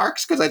water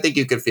parks, because I think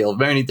you could feel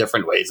many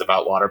different ways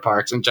about water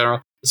parks in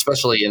general,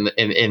 especially in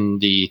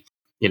the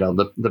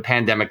the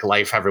pandemic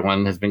life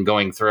everyone has been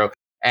going through.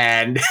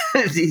 And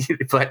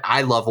but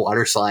I love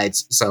water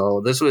slides,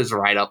 so this was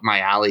right up my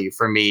alley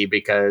for me,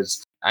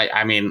 because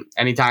I mean,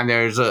 anytime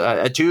there's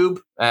a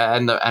tube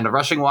and the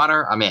rushing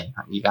water, I'm in.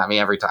 You got me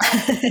every time.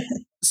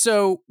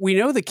 So we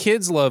know the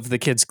kids love the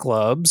kids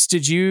clubs.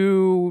 Did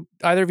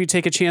either of you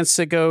take a chance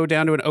to go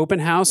down to an open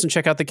house and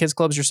check out the kids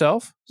clubs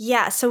yourself?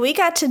 Yeah, so we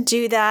got to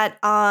do that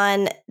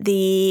on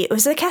it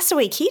was the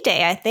Castaway Key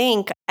Day, I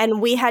think.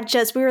 And we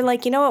were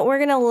like, you know what, we're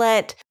going to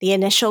let the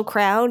initial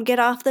crowd get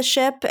off the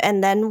ship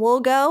and then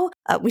we'll go.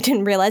 We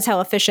didn't realize how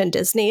efficient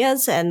Disney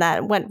is, and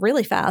that went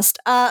really fast.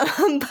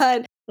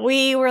 But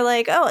we were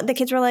like, the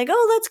kids were like,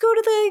 let's go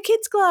to the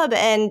kids club.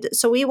 And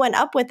so we went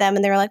up with them,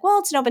 and they were like, well,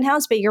 it's an open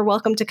house, but you're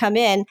welcome to come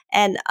in.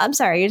 And I'm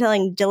sorry, you're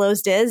telling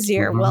Dillo's Diz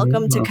you're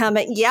welcome to come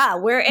in. Yeah,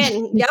 we're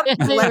in. Yep,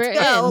 let's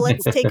go.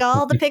 Let's take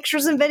all the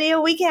pictures and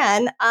video we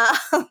can.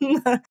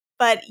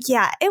 But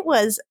yeah, it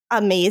was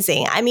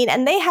amazing. I mean,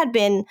 and they had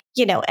been,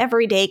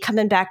 every day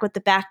coming back with the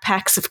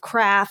backpacks of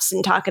crafts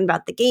and talking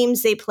about the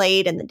games they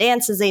played and the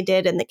dances they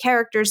did and the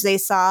characters they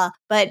saw.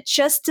 But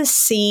just to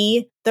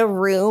see the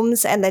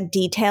rooms and the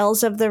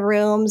details of the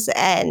rooms,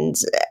 and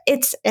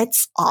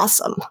it's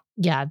awesome.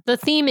 Yeah, the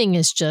theming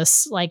is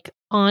just like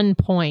on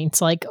point,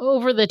 like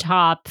over the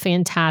top,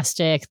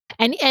 fantastic.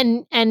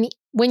 And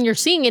when you're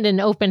seeing it in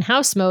open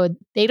house mode,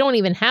 they don't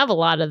even have a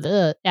lot of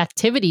the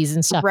activities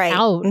and stuff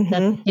out that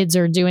the kids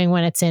are doing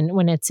when it's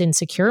in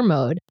secure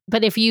mode.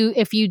 But if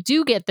you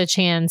do get the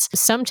chance,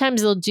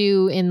 sometimes they'll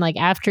do in like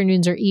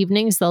afternoons or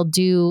evenings, they'll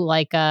do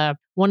like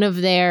one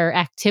of their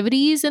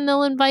activities, and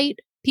they'll invite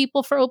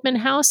people for open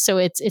house. So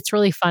it's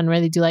really fun, where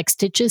they do like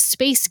Stitch's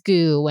Space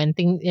Goo and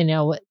things,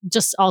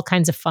 just all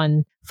kinds of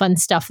fun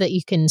stuff that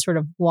you can sort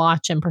of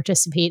watch and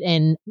participate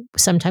in,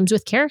 sometimes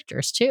with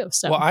characters too.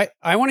 So, well,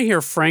 I want to hear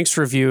Frank's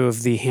review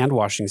of the hand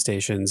washing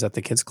stations at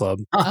the kids club.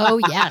 Oh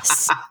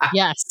yes,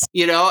 yes.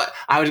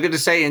 I was going to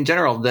say in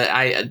general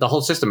that the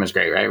whole system is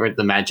great, right? With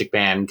the Magic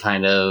Band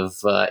kind of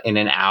in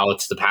and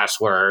out, the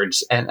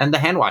passwords, and the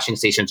hand washing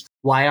stations.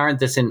 Why aren't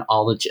this in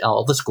all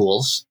the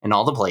schools and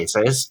all the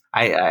places?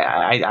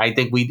 I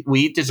think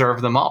we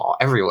deserve them all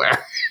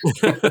everywhere.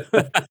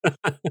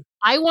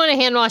 I want a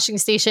hand washing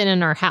station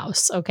in our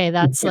house. Okay,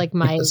 that's like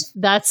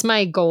that's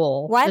my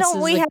goal. Why don't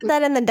we have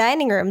that in the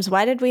dining rooms?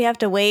 Why did we have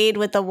to wade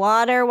with the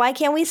water? Why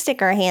can't we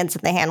stick our hands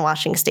in the hand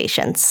washing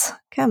stations?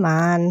 Come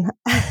on.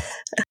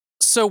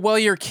 So while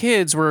your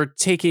kids were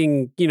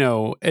taking,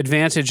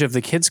 advantage of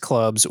the kids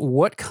clubs,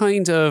 what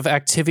kind of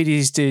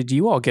activities did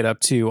you all get up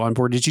to on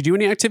board? Did you do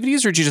any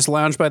activities, or did you just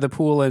lounge by the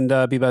pool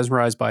and be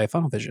mesmerized by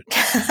funnel vision?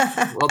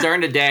 Well,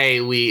 during the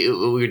day,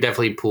 we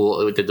definitely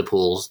did the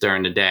pools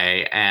during the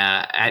day.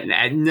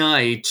 At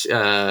night,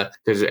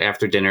 because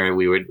after dinner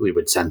we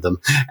would send them,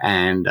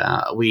 and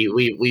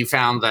we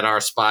found that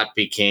our spot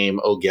became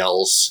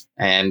O'Gill's.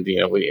 And,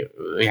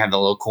 we had the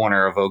little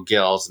corner of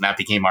O'Gill's, and that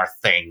became our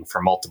thing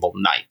for multiple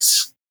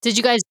nights. Did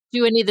you guys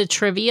do any of the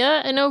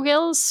trivia in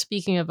O'Gill's?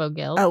 Speaking of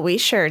O'Gill's. Oh, we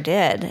sure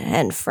did.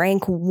 And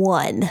Frank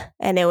won.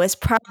 And it was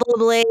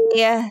probably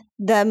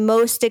the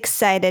most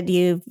excited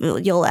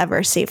you'll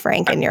ever see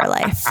Frank in your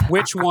life.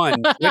 Which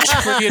one? Which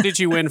trivia did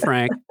you win,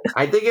 Frank?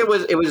 I think it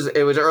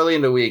was early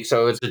in the week,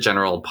 so it was a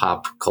general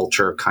pop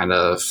culture kind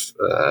of.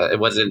 It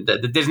wasn't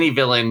the Disney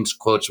villains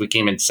quotes. We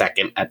came in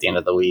second at the end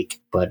of the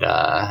week, but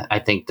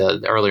I think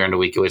the earlier in the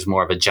week it was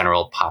more of a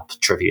general pop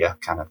trivia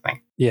kind of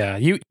thing. Yeah,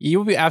 you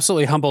will be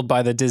absolutely humbled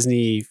by the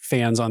Disney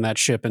fans on that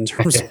ship in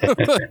terms of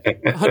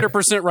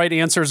 100% right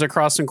answers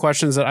across some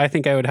questions that I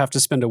think I would have to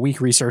spend a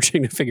week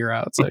researching to figure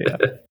out. So yeah.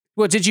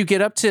 Well, did you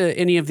get up to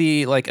any of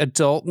the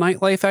adult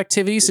nightlife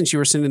activities since you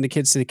were sending the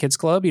kids to the kids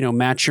club?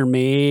 Match Your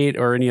Mate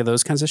or any of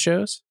those kinds of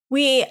shows?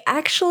 We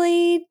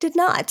actually did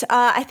not.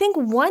 I think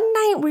one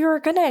night we were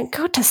going to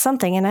go to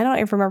something, and I don't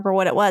even remember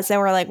what it was. And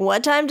we're like,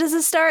 what time does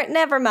it start?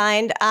 Never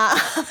mind.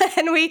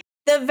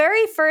 The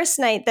very first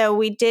night, though,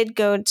 we did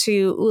go to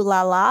Ooh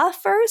La La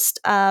first,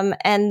 and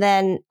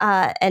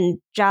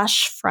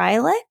Josh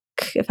Freilich,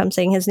 if I'm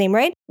saying his name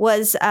right,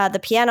 was the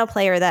piano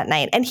player that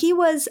night, and he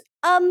was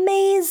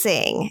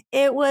amazing.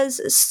 It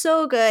was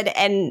so good,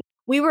 and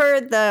we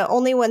were the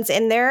only ones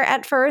in there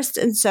at first,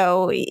 and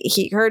so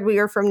he heard we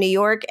were from New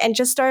York and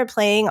just started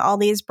playing all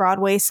these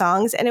Broadway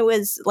songs, and it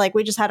was like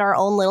we just had our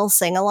own little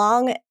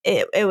sing-along.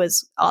 It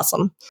was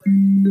awesome.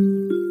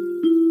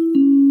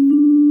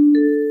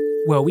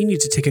 Well, we need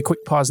to take a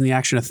quick pause in the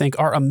action to thank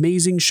our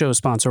amazing show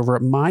sponsor over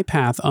at My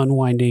Path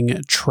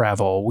Unwinding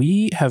Travel.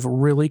 We have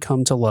really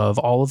come to love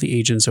all of the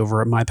agents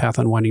over at My Path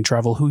Unwinding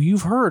Travel who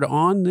you've heard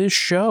on this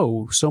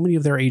show. So many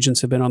of their agents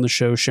have been on the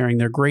show sharing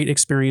their great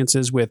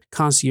experiences with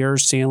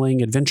concierge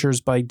sailing, adventures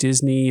by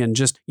Disney, and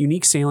just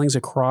unique sailings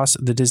across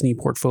the Disney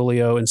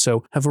portfolio. And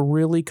so have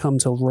really come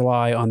to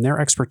rely on their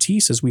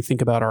expertise as we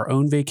think about our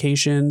own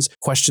vacations,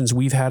 questions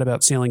we've had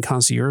about sailing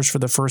concierge for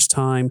the first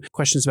time,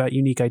 questions about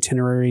unique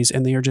itineraries,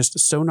 and they are just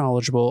so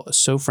knowledgeable,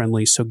 so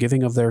friendly, so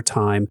giving of their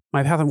time.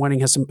 My Path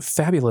Unwinding has some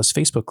fabulous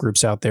Facebook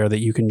groups out there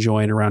that you can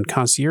join around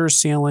concierge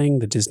sailing,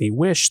 the Disney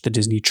Wish, the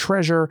Disney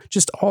Treasure,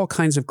 just all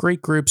kinds of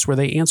great groups where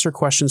they answer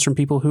questions from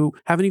people who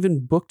haven't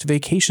even booked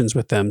vacations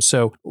with them.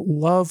 So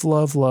love,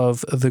 love,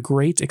 love the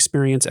great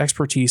experience,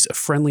 expertise,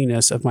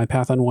 friendliness of My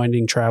Path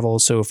Unwinding Travel.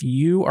 So if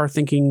you are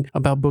thinking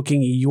about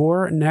booking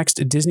your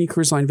next Disney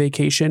Cruise Line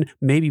vacation,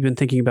 maybe been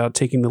thinking about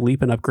taking the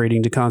leap and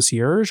upgrading to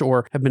concierge,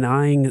 or have been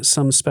eyeing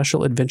some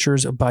special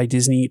adventures by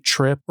Disney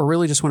trip, or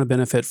really just want to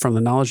benefit from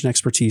the knowledge and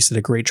expertise that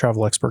a great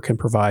travel expert can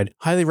provide,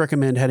 highly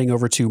recommend heading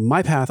over to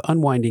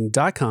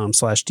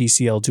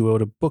mypathunwinding.com/DCL Duo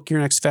to book your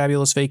next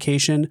fabulous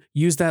vacation.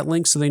 Use that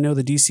link so they know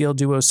the DCL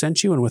Duo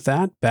sent you. And with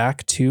that,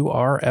 back to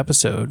our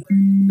episode.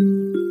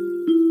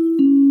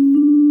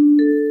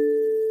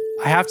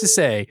 I have to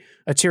say,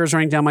 a tear is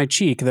running down my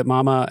cheek that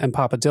Mama and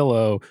Papa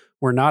Dillo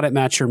were not at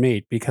Match Your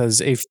Mate,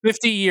 because a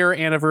 50-year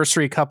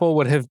anniversary couple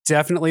would have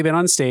definitely been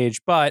on stage,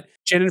 but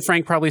Jen and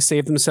Frank probably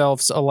saved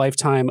themselves a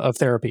lifetime of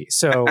therapy.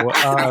 So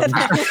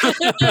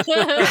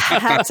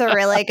That's a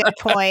really good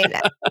point.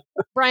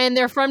 Brian,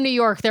 they're from New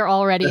York. They're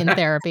already in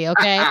therapy,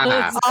 okay?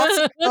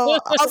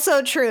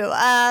 also true.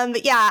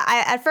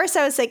 At first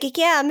I was like,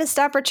 yeah, missed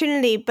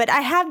opportunity, but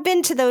I have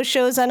been to those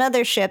shows on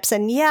other ships,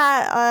 and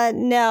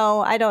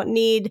no, I don't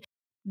need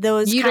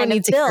those you kind don't need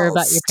of to care bills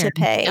about your to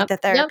pay the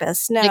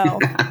therapist. No.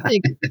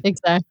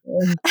 Exactly.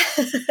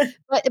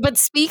 But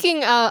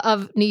speaking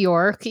of New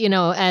York,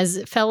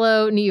 as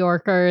fellow New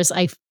Yorkers,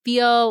 I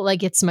feel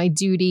like it's my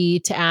duty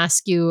to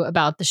ask you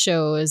about the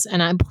shows.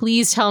 And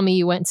please tell me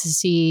you went to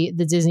see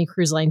the Disney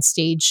Cruise Line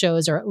stage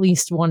shows, or at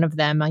least one of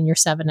them on your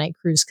 7-night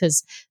cruise,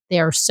 because they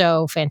are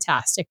so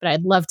fantastic. But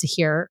I'd love to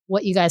hear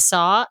what you guys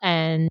saw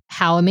and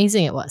how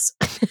amazing it was.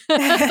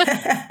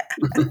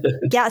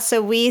 Yeah,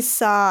 so we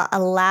saw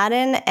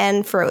Aladdin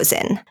and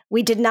Frozen.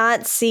 We did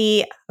not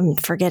see, I'm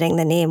forgetting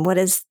the name. What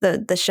is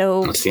the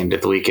show? It's the end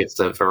of the week. It's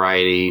the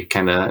variety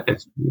kind of.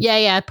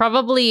 Yeah.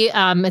 Probably.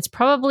 It's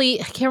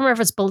probably, I can't remember if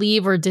it's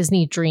Believe or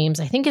Disney Dreams.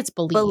 I think it's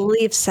Believe.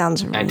 Believe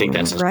sounds right. I think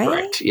that's right.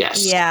 Correct.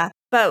 Yes. Yeah.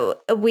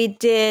 But we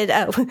did,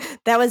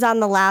 that was on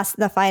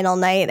the final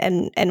night,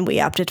 and we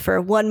opted for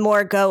one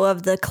more go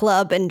of the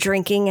club and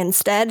drinking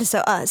instead.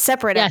 So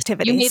separate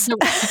activities.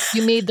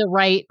 You made the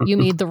right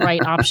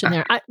option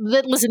there.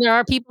 Listen, there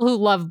are people who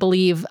love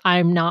Believe.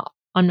 I'm not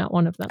I'm not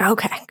one of them.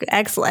 Okay,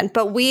 excellent.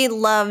 But we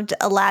loved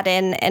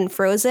Aladdin and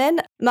Frozen.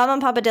 Mom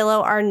and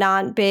Papadillo are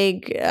not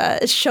big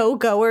show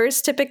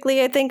goers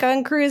typically, I think,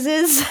 on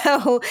cruises.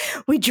 So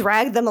we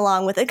dragged them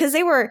along with it because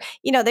they were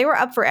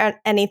up for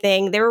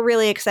anything. They were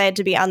really excited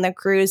to be on the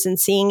cruise and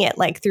seeing it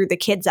like through the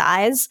kids'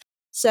 eyes.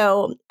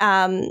 So,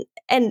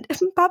 and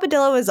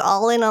Papadillo is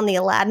all in on the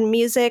Aladdin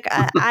music.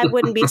 I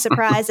wouldn't be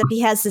surprised if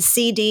he has the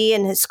CD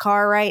in his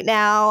car right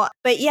now.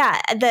 But yeah,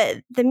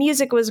 the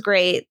music was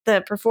great.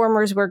 The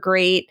performers were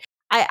great.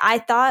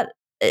 I thought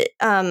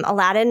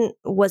Aladdin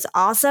was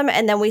awesome.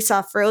 And then we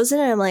saw Frozen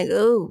and I'm like,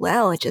 oh,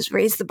 wow, it just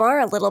raised the bar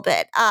a little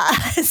bit.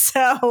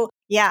 So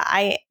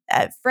yeah,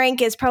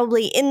 Frank is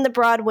probably in the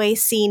Broadway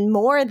scene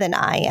more than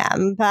I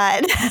am,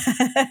 but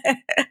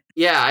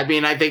yeah, I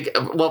mean, I think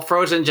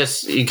Frozen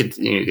just you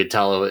could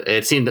tell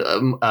it seemed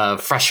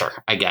fresher,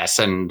 I guess,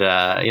 and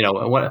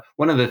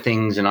one of the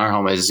things in our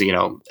home is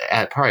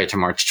prior to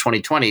March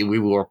 2020, we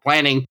were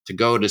planning to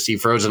go to see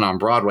Frozen on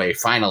Broadway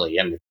finally,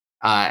 and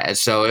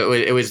so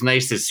it was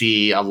nice to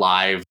see a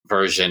live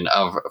version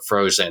of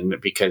Frozen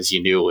because you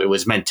knew it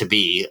was meant to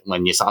be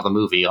when you saw the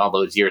movie all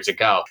those years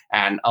ago.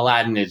 And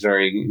Aladdin is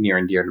very near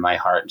and dear to my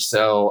heart.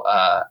 So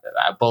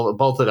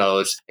both of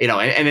those,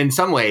 and in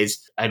some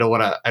ways, I don't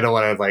want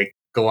to like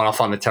go off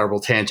on a terrible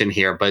tangent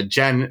here, but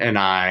Jen and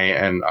I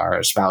and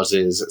our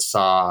spouses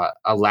saw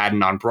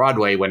Aladdin on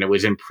Broadway when it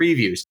was in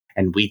previews,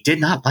 and we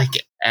did not like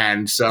it.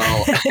 And so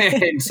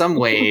in some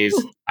ways,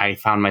 I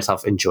found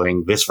myself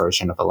enjoying this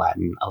version of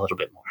Aladdin a little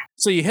bit more.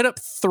 So you hit up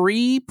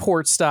 3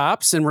 port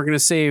stops, and we're going to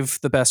save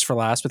the best for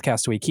last with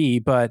Castaway Cay.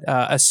 But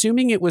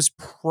assuming it was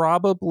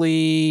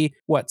probably,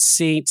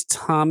 St.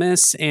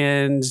 Thomas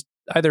and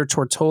either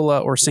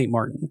Tortola or St.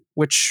 Martin,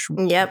 which...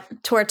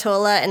 Yep,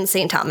 Tortola and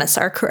St. Thomas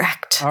are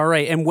correct. All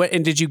right.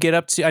 And did you get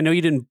up to... I know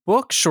you didn't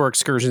book shore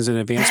excursions in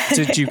advance.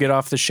 Did you get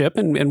off the ship?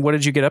 And what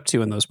did you get up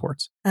to in those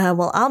ports?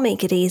 Well, I'll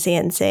make it easy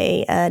and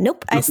say,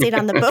 nope, I stayed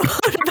on the boat.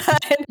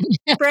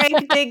 But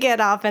Frank did get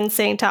off in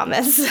St.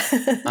 Thomas.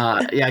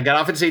 I got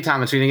off in St.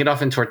 Thomas. We didn't get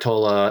off in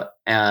Tortola.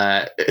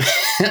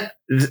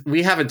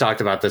 We haven't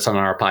talked about this on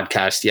our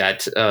podcast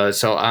yet.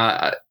 So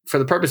for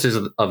the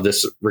purposes of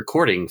this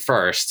recording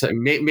first,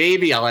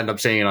 maybe I'll end up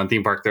saying it on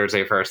Theme Park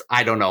Thursday first.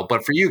 I don't know.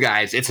 But for you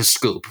guys, it's a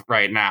scoop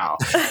right now.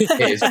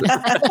 is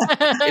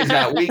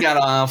that we got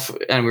off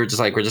and we're just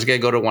going to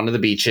go to one of the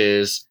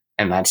beaches.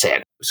 And that's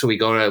it. So we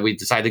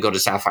decide to go to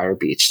Sapphire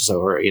Beach. So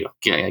we're,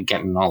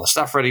 getting all the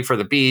stuff ready for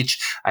the beach.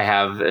 I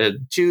have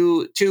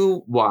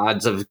two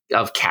wads of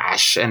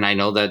cash. And I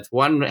know that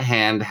one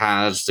hand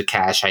has the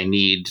cash I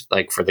need,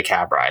 like for the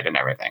cab ride and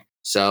everything.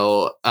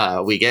 So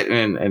we get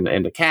in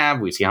the cab.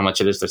 We see how much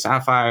it is to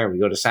Sapphire. We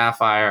go to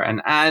Sapphire.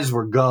 And as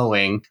we're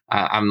going,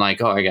 I'm like,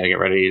 oh, I got to get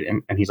ready.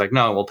 And he's like,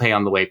 no, we'll pay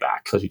on the way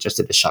back because we just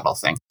did the shuttle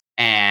thing.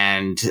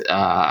 And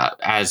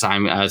as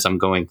I'm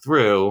going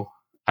through,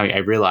 I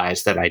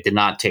realized that I did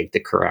not take the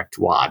correct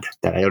wad,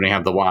 that I only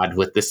have the wad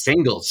with the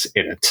singles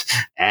in it.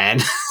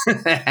 And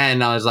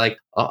and I was like,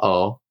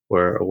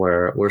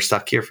 we're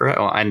stuck here forever.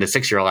 And the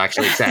 6-year-old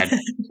actually said,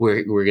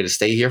 we're going to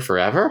stay here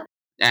forever.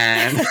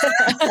 And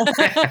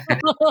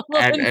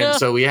and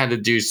so we had to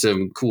do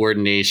some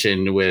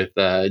coordination with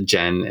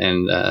Jen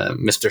and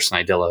Mr.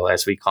 Snidillo,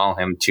 as we call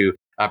him, to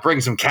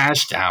bring some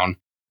cash down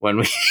when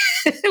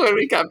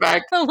we got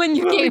back. When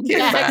you came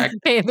back,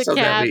 pay the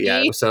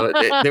cabbie. So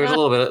there was a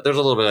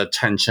little bit of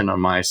tension on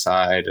my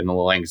side and a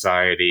little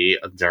anxiety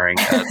during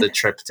the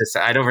trip.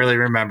 I don't really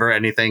remember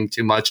anything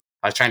too much.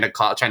 I was trying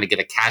to get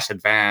a cash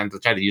advance. I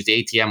tried to use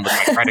the ATM with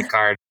my credit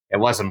card. It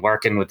wasn't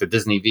working with the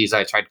Disney Visa.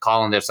 I tried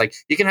calling. It's like,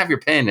 you can have your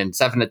PIN in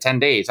 7 to 10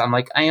 days. I'm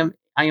like, I am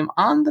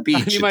on the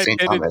beach in St.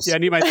 Thomas. I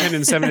need my PIN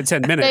in 7 to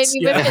 10 minutes.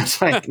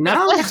 It's like,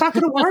 no, it's not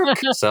going to work.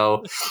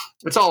 So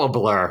it's all a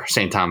blur,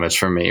 St. Thomas,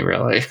 for me,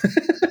 really.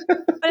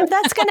 But if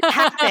that's going to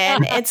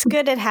happen, it's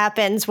good it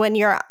happens when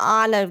you're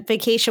on a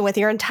vacation with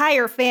your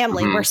entire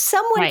family where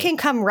someone can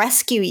come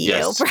rescue you.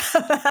 Yes.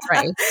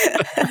 Right.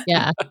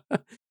 Yeah.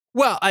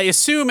 Well, I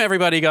assume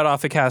everybody got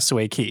off at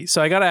Castaway Cay. So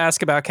I got to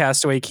ask about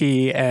Castaway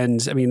Cay.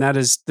 And I mean, that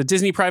is the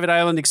Disney Private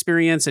Island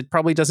experience. It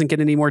probably doesn't get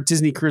any more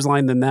Disney Cruise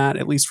Line than that,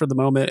 at least for the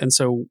moment. And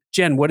so,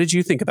 Jen, what did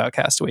you think about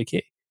Castaway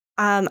Cay?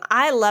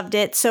 I loved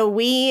it. So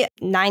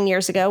 9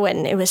 years ago,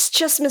 when it was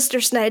just Mr.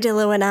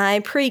 Snidillo and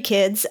I,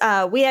 pre-kids,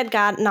 we had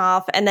gotten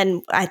off, and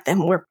then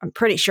I'm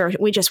pretty sure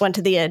we just went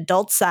to the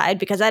adult side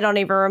because I don't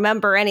even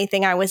remember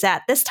anything I was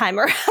at this time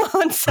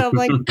around. So I'm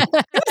like, it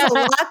was a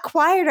lot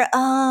quieter.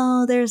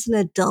 Oh, there's an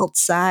adult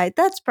side.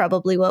 That's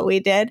probably what we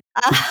did.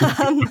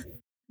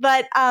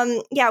 But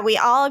we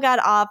all got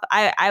off.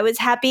 I was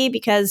happy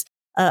because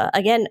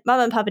again, Mom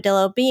and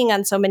Papadillo being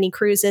on so many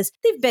cruises,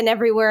 they've been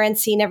everywhere and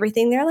seen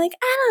everything. They're like,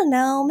 I don't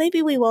know,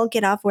 maybe we won't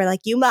get off. We're like,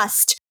 you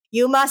must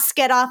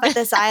get off at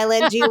this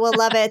island. You will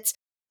love it.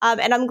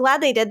 And I'm glad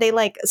they did. They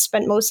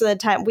spent most of the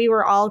time. We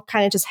were all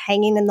kind of just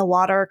hanging in the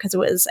water because it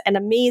was an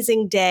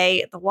amazing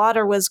day. The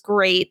water was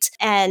great.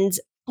 And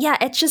yeah,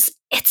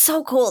 it's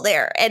so cool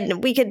there.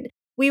 And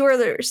we we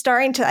were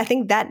starting to, I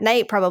think that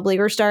night probably,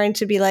 we're starting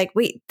to be like,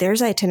 wait,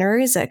 there's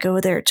itineraries that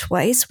go there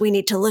twice. We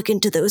need to look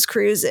into those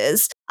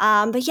cruises.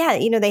 But yeah,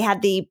 they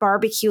had the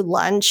barbecue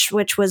lunch,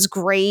 which was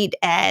great,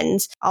 and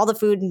all the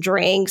food and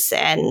drinks.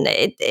 And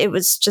it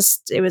was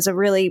a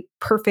really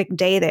perfect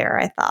day there,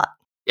 I thought.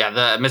 Yeah,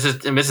 the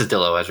Mrs.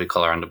 Dillo, as we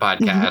call her on the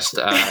podcast,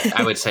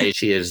 I would say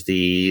she is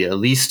the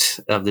least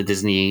of the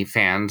Disney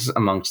fans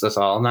amongst us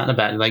all. Not in a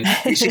bad, like,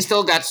 she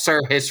still got Sir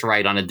Hiss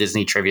right on a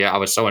Disney trivia. I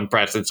was so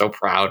impressed and so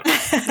proud.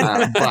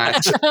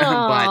 But so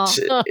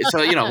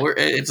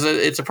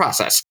it's a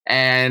process,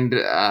 and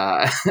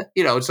so.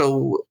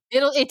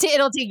 It'll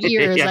take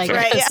years. Yeah, like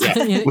right.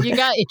 Yeah. You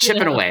got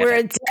chipping away. We're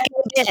a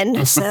decade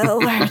in, so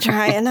we're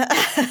trying.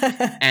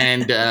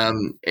 And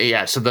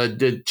so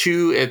the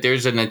two, if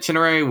there's an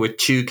itinerary with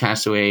 2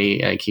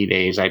 Castaway Key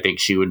days, I think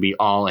she would be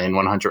all in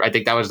 100. I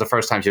think that was the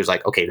first time she was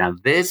like, okay, now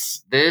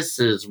this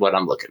is what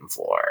I'm looking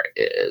for,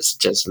 is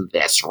just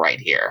this right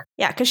here.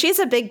 Yeah, because she's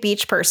a big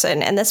beach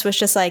person, and this was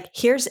just like,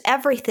 here's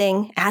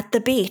everything at the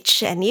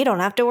beach, and you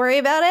don't have to worry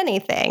about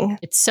anything.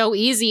 It's so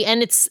easy,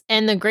 and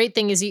the great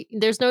thing is you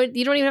don't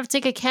even have to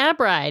take a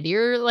cab ride.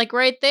 You're like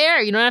right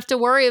there. You don't have to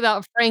worry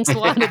about Frank's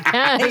wad of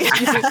cash.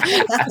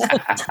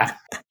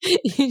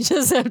 You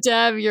just have to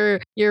have your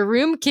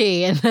room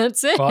key, and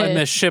that's it. Well, and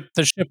the ship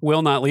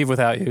will not leave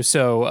without you.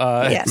 So,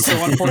 Yes. so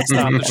on port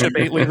stop, the ship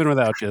ain't leaving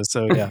without you.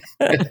 So, yeah.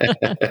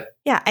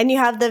 Yeah, and you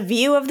have the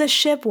view of the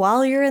ship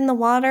while you're in the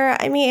water.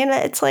 I mean,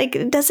 it's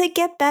like, does it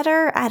get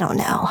better? I don't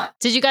know.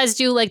 Did you guys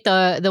do like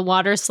the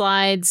water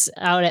slides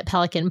out at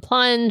Pelican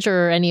Plunge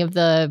or any of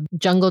the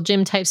jungle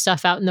gym type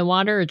stuff out in the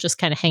water, or just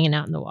kind of hanging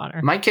out in the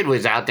water? My kid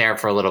was out there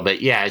for a little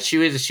bit. Yeah, she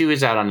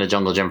was out on the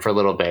jungle gym for a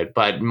little bit,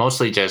 but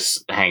mostly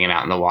just hanging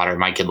out in the water.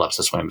 My kid loves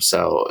to swim,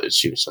 so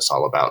she was just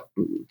all about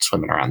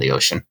swimming around the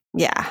ocean.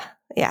 Yeah.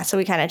 So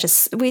we kind of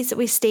just we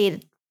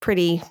stayed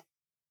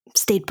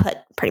put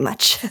pretty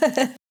much.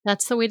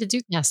 That's the way to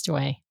do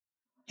Castaway.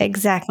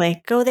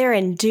 Exactly. Go there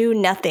and do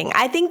nothing.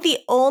 I think the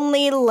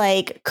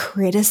only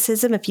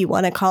criticism, if you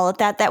want to call it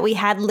that we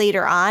had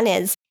later on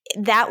is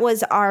that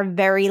was our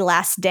very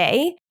last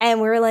day. And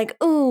we were like,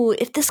 ooh,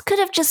 if this could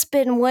have just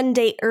been one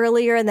day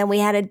earlier and then we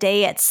had a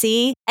day at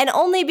sea. And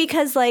only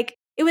because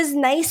it was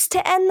nice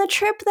to end the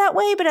trip that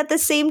way. But at the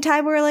same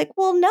time, we were like,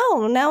 well,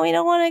 no, now we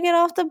don't want to get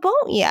off the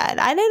boat yet.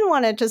 I didn't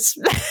want to just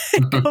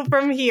go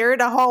from here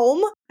to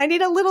home. I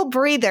need a little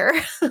breather.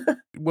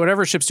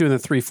 Whatever ship's doing the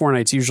 3-4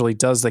 nights usually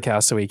does the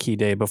Castaway Key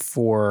day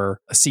before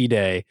a sea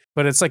day,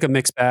 but it's like a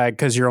mixed bag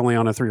because you're only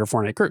on a 3 or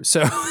 4 night cruise.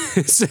 So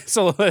it's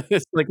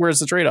like, where's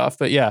the trade-off?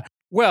 But yeah,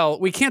 well,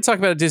 we can't talk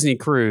about a Disney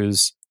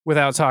cruise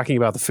without talking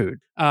about the food.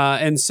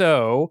 And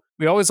so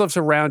we always love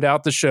to round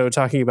out the show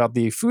talking about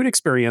the food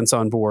experience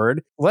on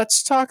board.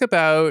 Let's talk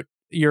about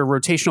your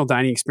rotational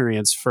dining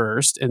experience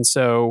first. And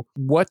so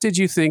what did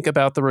you think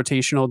about the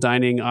rotational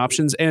dining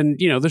options and,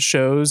 the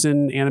shows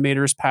and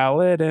Animator's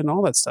Palette and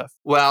all that stuff?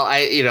 Well,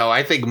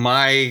 I think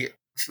my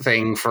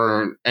thing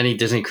for any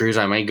Disney cruise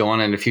I might go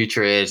on in the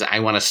future is I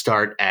want to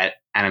start at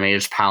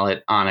Animator's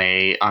Palette on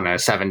a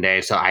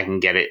 7-day so I can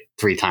get it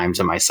 3 times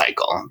in my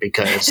cycle,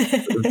 because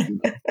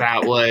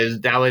that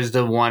was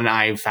the one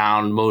I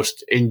found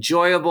most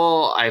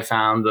enjoyable. I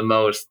found the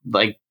most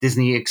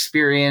Disney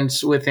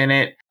experience within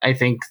it. I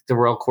think the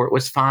Royal Court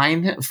was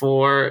fine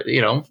for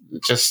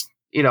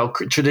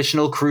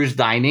traditional cruise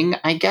dining,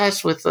 I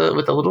guess, with a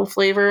little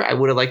flavor. I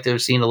would have liked to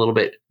have seen a little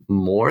bit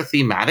more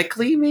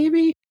thematically,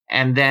 maybe.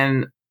 And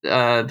then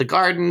the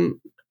garden.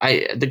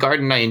 I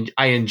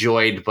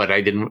enjoyed, but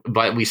I didn't.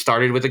 But we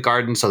started with the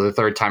garden, so the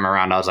 3rd time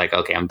around, I was like,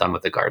 okay, I'm done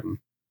with the garden.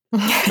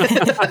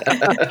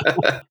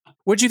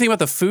 What do you think about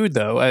the food,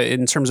 though,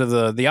 in terms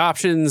of the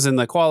options and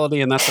the quality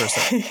and that sort of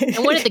stuff?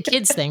 And what did the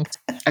kids think?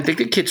 I think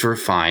the kids were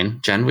fine.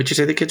 Jen, would you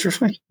say the kids were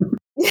fine?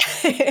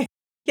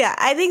 Yeah,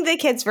 I think the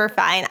kids were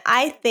fine.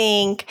 I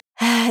think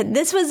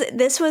this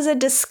was a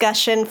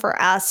discussion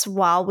for us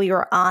while we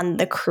were on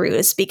the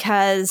cruise,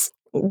 because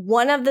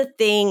one of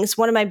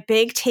my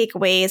big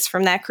takeaways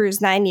from that cruise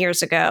 9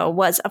 years ago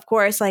was, of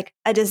course, a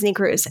Disney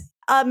cruise.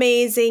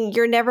 Amazing.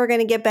 You're never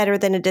going to get better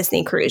than a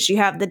Disney cruise. You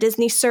have the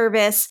Disney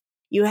service,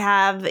 you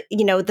have,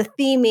 the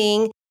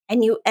theming,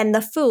 and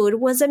the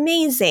food was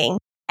amazing.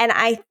 And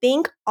I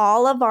think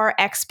all of our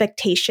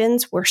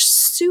expectations were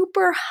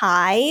super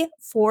high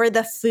for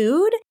the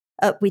food.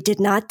 We did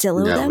not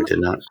Dillo them. No, we did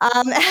not.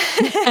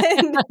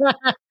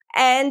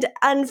 And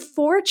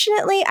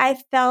unfortunately, I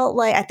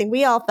think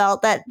we all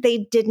felt that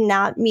they did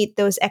not meet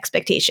those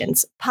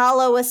expectations.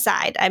 Palo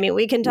aside, I mean,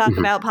 we can talk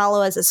about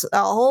Palo as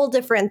a whole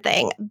different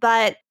thing,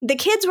 but the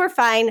kids were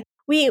fine.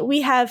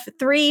 We have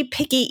 3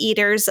 picky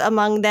eaters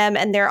among them,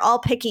 and they're all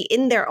picky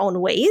in their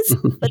own ways,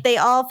 but they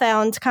all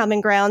found common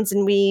grounds,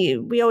 and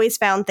we always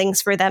found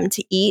things for them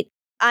to eat.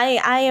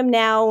 I am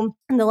now,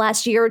 in the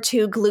last year or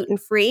 2,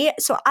 gluten-free.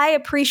 So I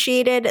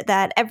appreciated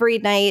that every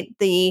night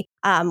the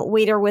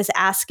waiter was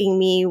asking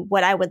me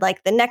what I would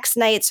like the next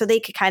night so they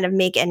could kind of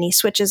make any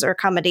switches or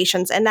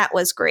accommodations. And that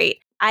was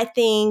great. I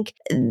think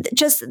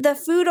just the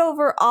food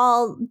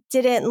overall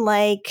didn't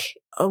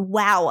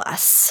wow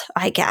us,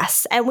 I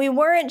guess. And we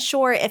weren't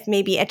sure if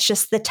maybe it's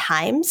just the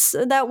times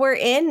that we're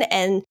in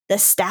and the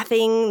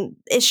staffing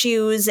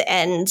issues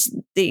and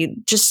the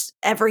just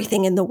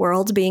everything in the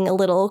world being a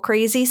little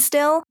crazy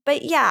still.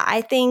 But yeah,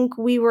 I think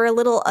we were a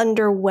little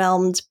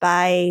underwhelmed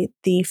by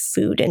the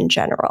food in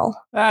general.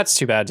 That's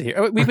too bad to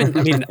hear.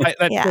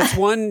 That's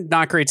one,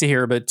 not great to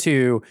hear, but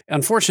two,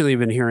 unfortunately, we've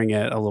been hearing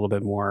it a little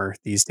bit more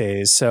these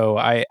days. So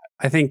I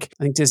think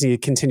Disney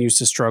continues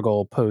to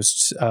struggle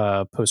post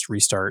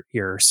restart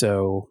here.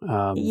 So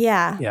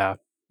yeah.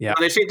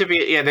 There seemed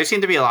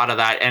to be a lot of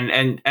that,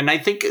 and I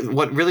think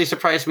what really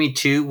surprised me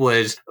too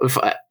was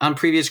on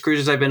previous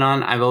cruises I've been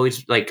on, I've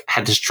always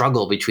had to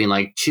struggle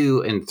between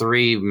 2 and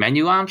 3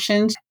 menu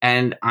options,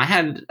 and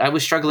I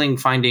was struggling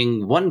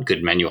finding one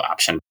good menu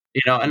option.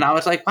 And I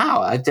was like,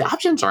 wow, the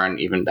options aren't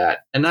even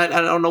that. And I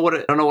don't know what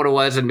it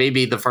was. And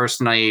maybe the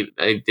first night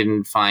I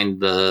didn't find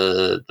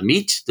the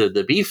meat,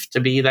 the beef to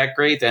be that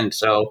great. And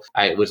so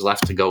I was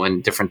left to go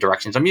in different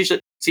directions. I'm usually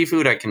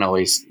seafood I can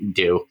always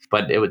do.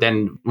 But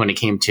then when it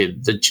came to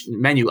the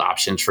menu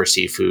options for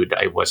seafood,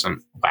 I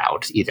wasn't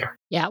wowed either.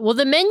 Yeah. Well,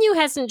 the menu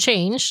hasn't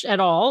changed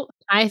at all.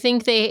 I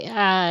think they,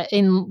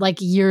 in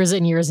years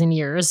and years and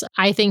years,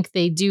 I think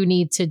they do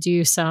need to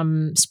do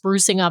some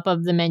sprucing up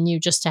of the menu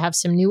just to have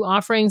some new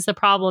offerings. The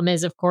problem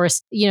is, of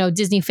course,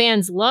 Disney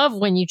fans love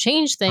when you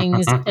change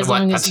things as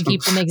long as you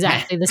keep them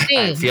exactly the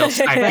same.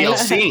 I feel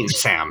seen,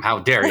 Sam. How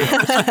dare you?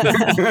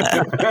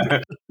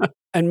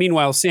 And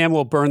meanwhile, Sam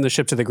will burn the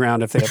ship to the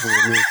ground if they ever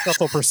remove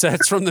truffle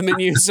sets from the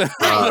menus.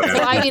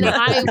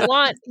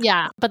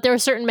 But there are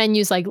certain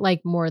menus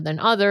like more than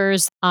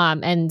others,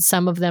 and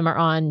some of them are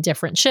on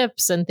different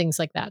ships and things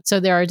like that. So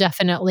there are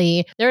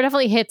definitely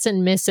hits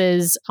and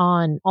misses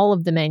on all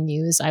of the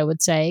menus, I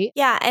would say.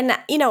 Yeah, and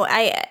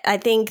I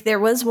think there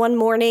was one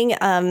morning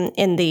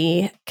in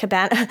the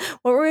cabana.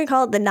 What were we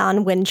called? The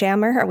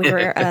non-windjammer. We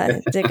were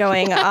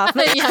going off.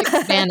 Yeah,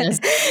 cabanas.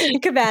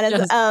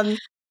 Cabanas. Yes.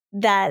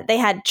 That they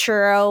had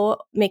churro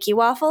Mickey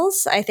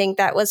waffles. I think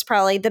that was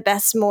probably the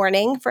best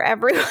morning for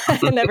everyone.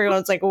 And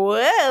everyone's like,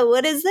 whoa,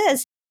 what is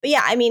this? But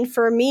yeah, I mean,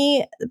 for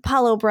me, the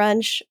Apollo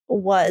brunch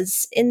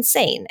was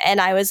insane. And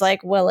I was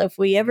like, well, if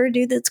we ever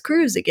do this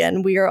cruise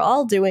again, we are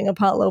all doing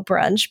Apollo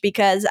brunch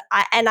because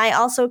I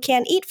also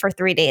can't eat for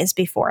 3 days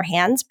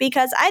beforehand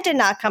because I did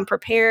not come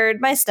prepared.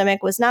 My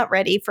stomach was not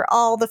ready for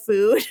all the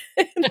food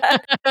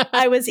that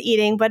I was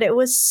eating, but it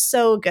was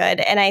so good.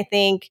 And I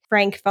think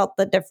Frank felt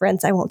the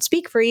difference. I won't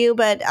speak for you,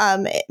 but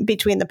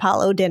between the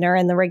Apollo dinner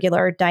and the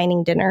regular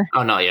dining dinner.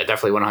 Oh, no, yeah,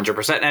 definitely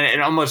 100%.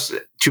 And almost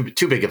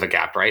too big of a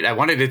gap, right? I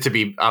wanted it to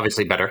be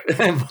obviously better,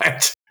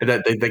 but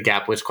the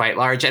gap was quite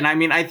large. And I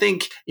mean, I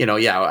think,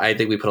 I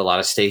think we put a lot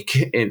of stake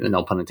in,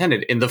 no pun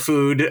intended, in the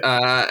food.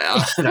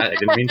 I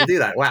didn't mean to do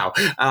that. Wow.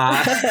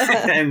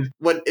 And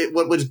what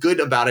was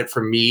good about it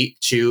for me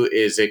too,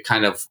 is it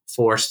kind of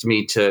forced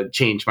me to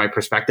change my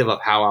perspective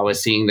of how I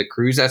was seeing the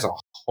cruise as a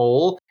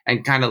whole,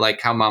 and kind of like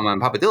how Mama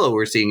and Papa Dillo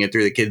were seeing it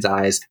through the kids'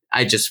 eyes.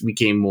 I just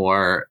became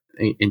more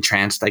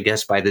entranced, I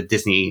guess, by the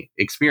Disney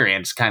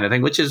experience kind of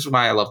thing, which is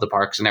why I love the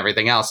parks and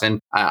everything else. And,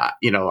 I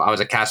was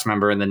a cast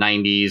member in the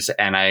 90s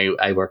and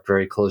I worked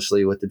very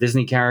closely with the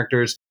Disney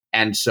characters.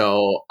 And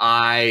so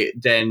I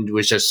then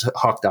was just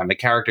hooked on the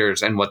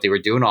characters and what they were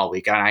doing all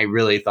week. And I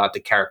really thought the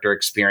character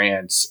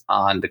experience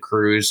on the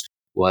cruise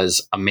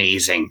was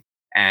amazing.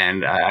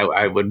 And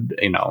I would,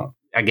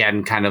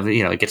 again, kind of,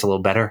 it gets a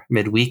little better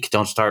midweek.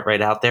 Don't start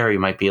right out there. You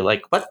might be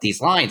like, what?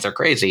 These lines are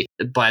crazy.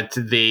 But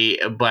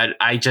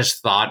I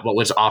just thought what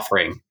was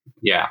offering.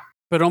 Yeah.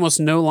 But almost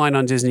no line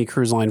on Disney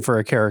Cruise Line for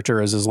a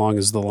character is as long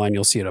as the line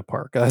you'll see at a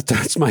park.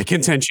 That's my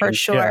contention. For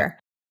sure. Yeah.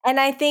 And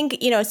I think,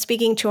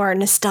 speaking to our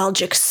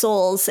nostalgic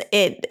souls,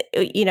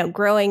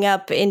 growing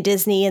up in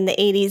Disney in the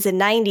 80s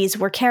and 90s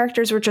where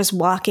characters were just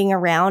walking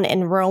around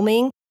and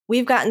roaming,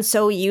 we've gotten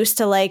so used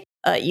to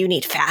you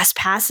need fast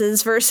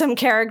passes for some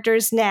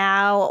characters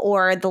now,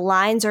 or the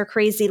lines are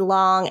crazy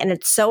long and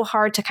it's so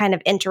hard to kind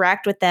of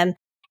interact with them.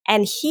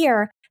 And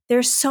here,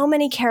 there's so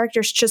many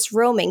characters just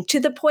roaming to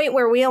the point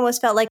where we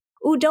almost felt like,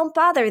 ooh, don't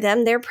bother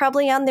them. They're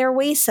probably on their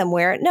way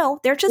somewhere. No,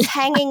 they're just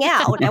hanging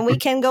out and we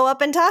can go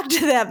up and talk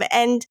to them.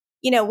 And,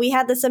 we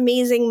had this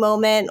amazing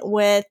moment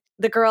with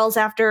the girls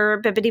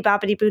after Bibbidi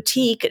Bobbidi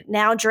Boutique,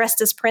 now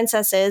dressed as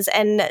princesses,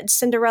 and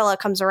Cinderella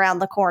comes around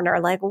the corner.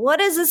 Like, what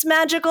is this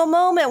magical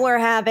moment we're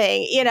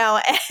having?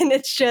 And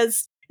it's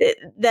just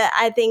that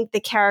I think the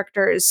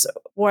characters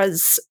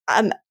was,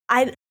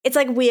 it's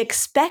like we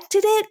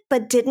expected it,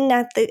 but didn't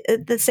at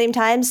the same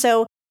time.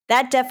 So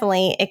that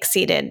definitely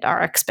exceeded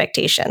our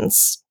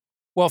expectations.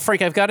 Well,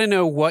 Frank, I've got to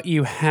know what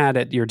you had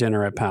at your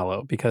dinner at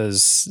Palo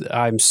because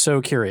I'm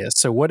so curious.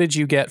 So what did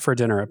you get for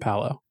dinner at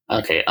Palo?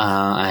 Okay.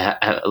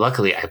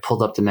 Luckily, I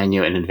pulled up the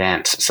menu in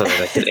advance so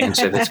that I could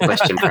answer this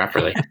question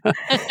properly.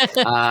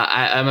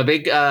 I'm a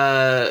big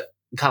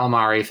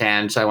calamari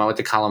fan, so I went with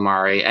the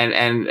calamari,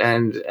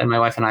 and my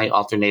wife and I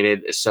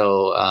alternated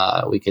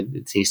so we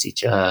could taste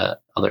each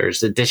other's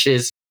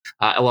dishes.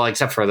 Well,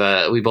 except for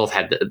we both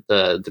had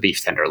the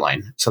beef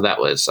tenderloin, so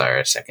that was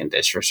our second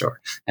dish for sure.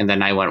 And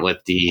then I went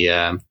with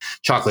the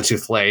chocolate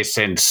souffle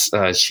since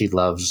she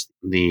loves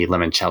the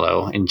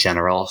limoncello in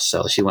general,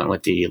 so she went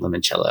with the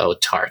limoncello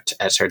tart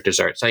as her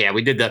dessert. So yeah,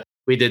 we did the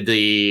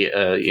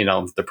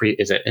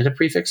is it a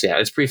prefix? Yeah,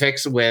 it's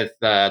prefix with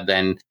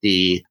then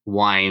the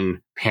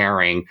wine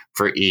pairing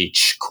for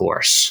each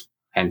course,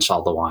 hence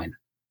all the wine.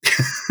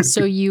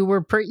 So you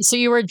were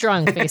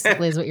drunk,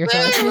 basically, is what you're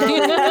telling me.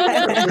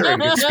 We're in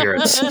good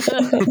spirits.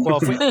 Well,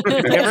 if we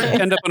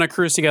ever end up on a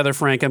cruise together,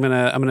 Frank, I'm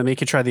gonna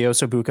make you try the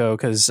ossobuco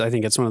because I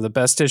think it's one of the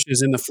best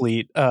dishes in the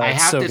fleet. I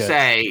have to good.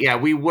 say,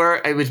 yeah,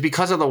 it was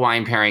because of the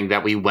wine pairing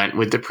that we went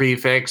with the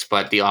prefix,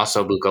 but the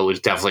ossobuco was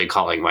definitely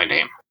calling my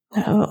name.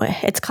 Oh,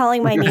 it's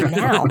calling my name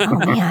now.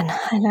 Oh, man.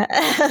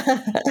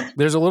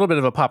 There's a little bit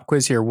of a pop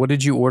quiz here. What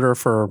did you order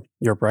for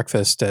your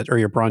breakfast or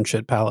your brunch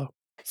at Palo?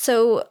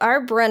 So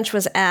our brunch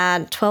was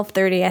at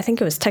 12:30. I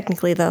think it was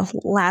technically the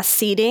last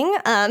seating.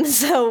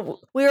 So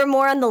we were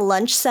more on the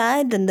lunch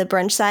side than the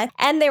brunch side.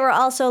 And they were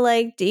also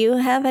like, do you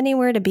have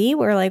anywhere to be?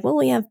 We're like, well,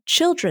 we have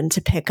children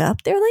to pick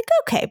up. They're like,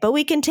 okay, but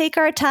we can take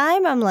our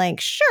time. I'm like,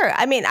 sure.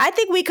 I mean, I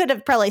think we could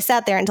have probably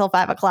sat there until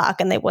 5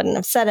 o'clock and they wouldn't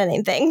have said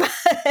anything.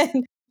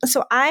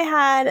 So I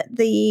had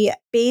the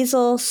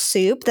basil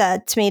soup,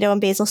 the tomato and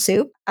basil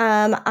soup.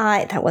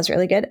 That was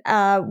really good.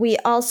 We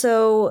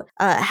also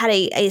had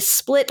a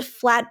split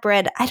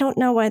flatbread. I don't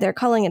know why they're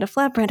calling it a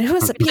flatbread. It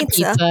was a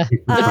pizza.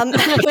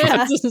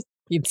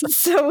 Pizza.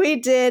 So we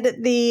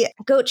did the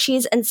goat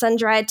cheese and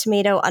sun-dried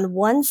tomato on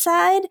one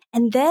side,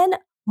 and then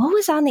what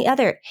was on the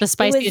other? The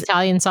spicy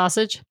Italian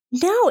sausage?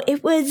 No,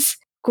 it was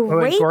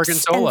grapes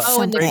gorgonzola.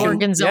 And the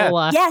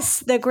gorgonzola. Yeah. Yes,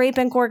 the grape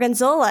and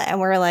gorgonzola.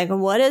 And we're like,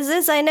 what is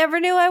this? I never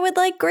knew I would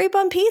like grape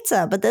on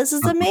pizza, but this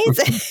is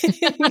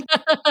amazing.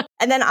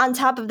 And then on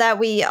top of that,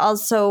 we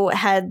also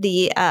had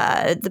the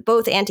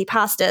both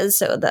antipastas,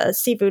 so the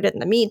seafood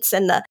and the meats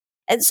and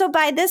so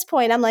by this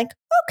point, I'm like,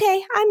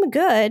 okay, I'm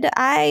good.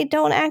 I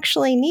don't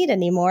actually need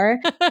any more.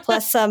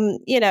 Plus some,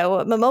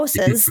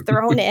 mimosas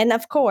thrown in,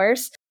 of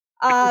course.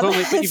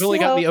 You've only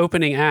got the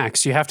opening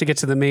acts. You have to get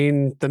to the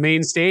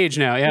main stage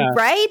now. Yeah,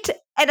 right.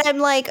 And I'm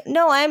like,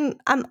 no, I'm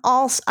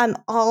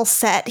all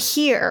set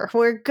here.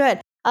 We're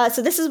good.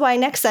 So this is why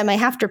next time I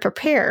have to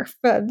prepare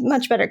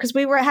much better because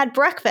we had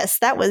breakfast.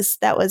 That was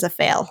a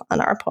fail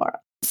on our part.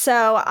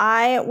 So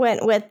I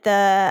went with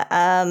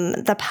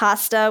the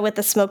pasta with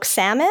the smoked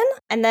salmon,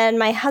 and then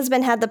my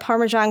husband had the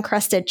Parmesan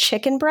crusted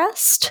chicken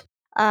breast.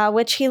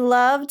 Which he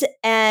loved.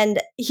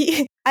 And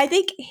I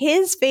think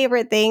his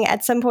favorite thing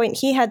at some point,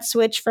 he had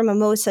switched from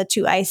mimosa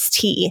to iced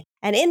tea.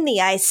 And in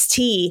the iced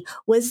tea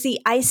was the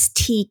iced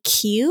tea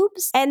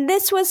cubes. And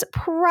this was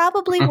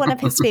probably one of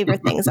his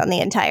favorite things on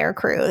the entire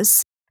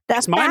cruise.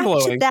 That's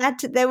mind-blowing.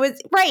 That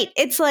was right.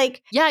 It's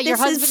like, yeah, your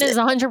husband is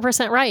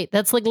 100% right.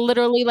 That's like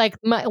literally like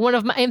one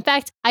of my, in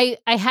fact, I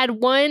had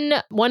one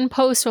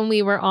post when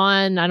we were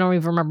on, I don't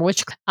even remember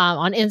which,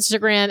 on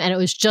Instagram, and it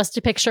was just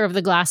a picture of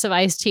the glass of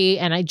iced tea.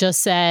 And I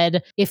just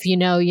said, if you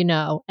know, you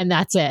know. And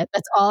that's it.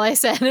 That's all I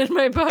said in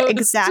my post.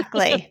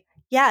 Exactly.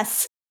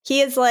 Yes.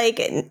 He is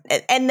like,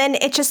 and then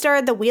it just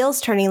started the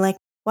wheels turning like,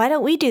 why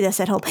don't we do this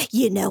at home?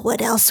 You know what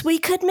else we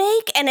could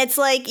make? And it's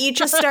like, you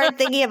just start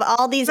thinking of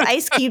all these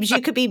ice cubes you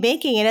could be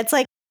making. And it's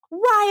like,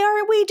 why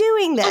aren't we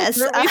doing this?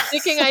 We're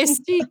making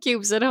iced tea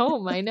cubes at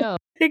home. I know.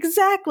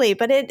 Exactly.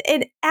 But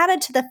it added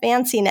to the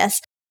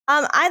fanciness.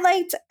 I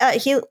liked,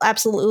 he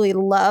absolutely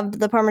loved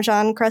the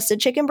Parmesan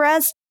crusted chicken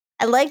breast.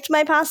 I liked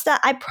my pasta.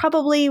 I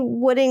probably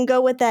wouldn't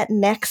go with that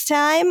next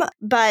time,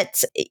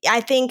 but I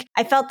think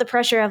I felt the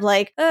pressure of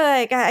like,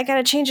 I got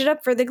to change it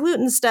up for the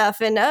gluten stuff,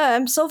 and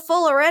I'm so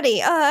full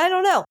already. I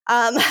don't know.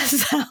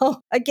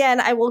 So again,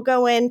 I will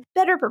go in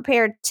better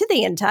prepared to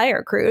the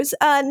entire cruise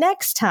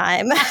next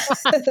time,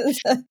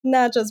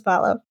 not just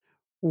Palo.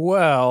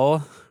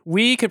 Well,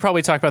 we could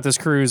probably talk about this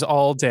cruise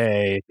all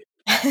day.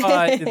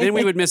 But then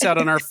we would miss out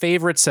on our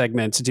favorite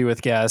segment to do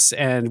with guests,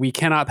 and we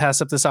cannot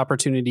pass up this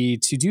opportunity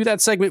to do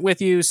that segment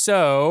with you.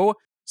 So,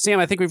 Sam,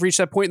 I think we've reached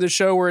that point in the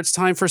show where it's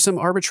time for some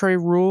arbitrary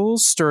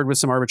rules, stirred with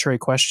some arbitrary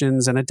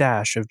questions and a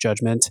dash of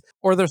judgment,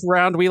 or the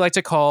round we like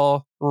to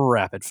call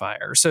rapid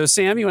fire. So,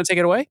 Sam, you want to take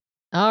it away?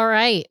 All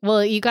right.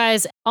 Well, you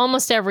guys,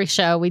 almost every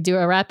show, we do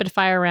a rapid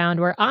fire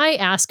round where I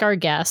ask our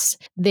guests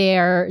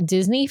their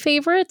Disney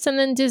favorites and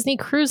then Disney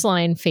Cruise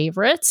Line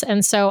favorites.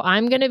 And so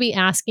I'm going to be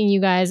asking you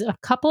guys a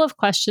couple of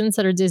questions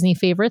that are Disney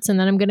favorites. And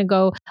then I'm going to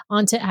go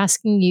on to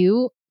asking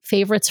you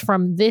favorites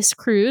from this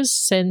cruise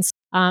since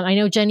I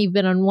know, Jen, you've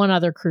been on one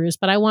other cruise,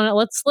 but I want to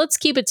let's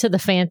keep it to the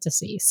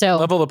fantasy. So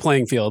level the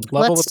playing field.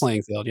 Level the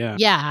playing field. Yeah.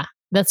 Yeah,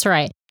 that's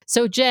right.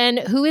 So, Jen,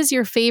 who is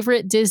your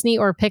favorite Disney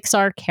or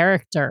Pixar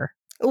character?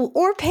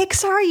 Or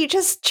Pixar, you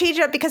just change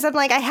it up because I'm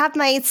like, I have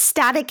my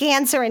static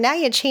answer and now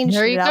you changed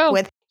it up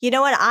with, you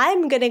know what,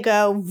 I'm going to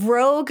go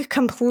rogue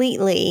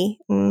completely.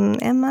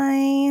 Am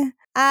I?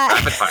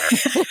 Rapid fire.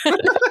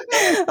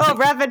 Oh,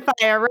 rapid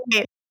fire,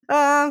 right.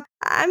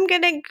 I'm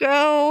going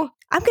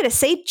to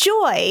say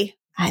Joy.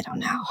 I don't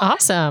know.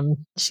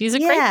 Awesome. She's a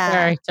great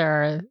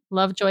character.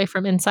 Love Joy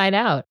from Inside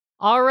Out.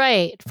 All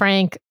right,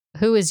 Frank,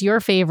 who is your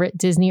favorite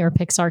Disney or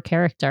Pixar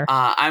character?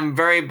 I'm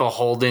very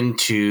beholden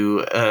to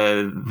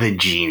the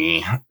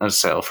genie,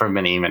 so for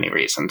many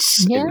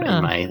reasons in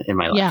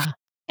my life. Yeah.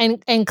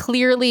 And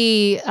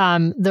clearly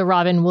the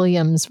Robin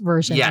Williams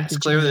version. Yes, of the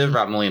clearly the genie.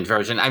 Robin Williams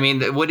version. I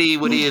mean, Woody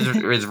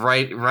is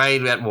right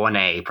at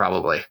 1A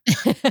probably.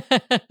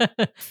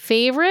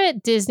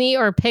 Favorite Disney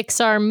or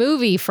Pixar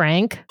movie,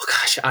 Frank? Oh,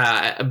 gosh,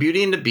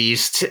 Beauty and the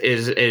Beast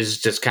is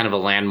just kind of a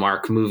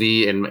landmark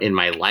movie in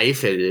my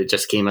life. It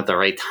just came at the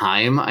right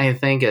time, I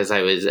think, as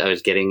I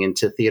was getting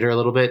into theater a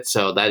little bit.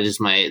 So that is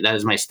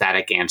my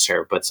static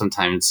answer. But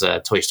sometimes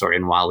Toy Story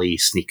and WALL-E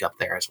sneak up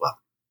there as well.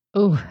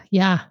 Oh,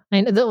 yeah.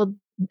 I know,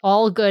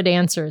 all good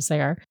answers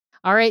there.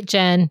 All right,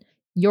 Jen,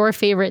 your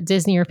favorite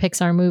Disney or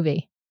Pixar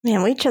movie?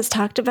 Man, we just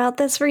talked about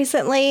this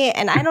recently,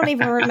 and I don't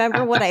even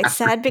remember what I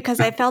said because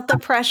I felt the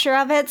pressure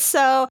of it.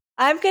 So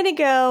I'm going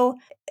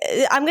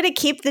to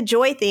keep the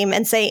joy theme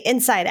and say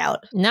Inside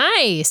Out.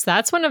 Nice.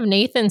 That's one of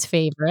Nathan's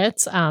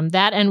favorites.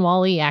 That and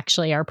WALL-E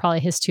actually are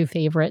probably his two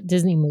favorite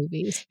Disney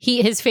movies.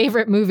 His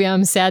favorite movie,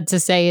 I'm sad to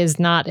say, is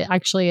not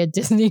actually a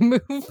Disney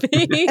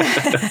movie.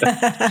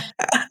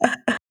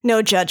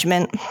 No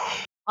judgment.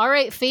 All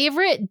right.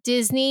 Favorite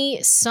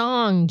Disney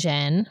song,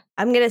 Jen?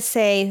 I'm going to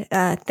say,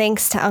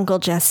 thanks to Uncle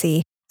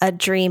Jesse, A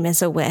Dream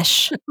is a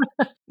Wish.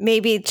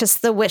 Maybe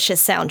just the Wishes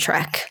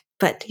soundtrack,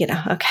 but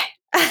okay.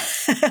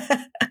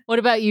 What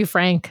about you,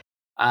 Frank?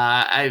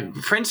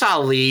 Prince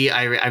Ali.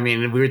 I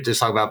mean, we were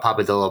just talking about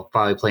Papadillo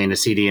probably playing a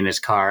CD in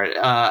his car,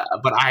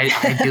 but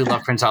I do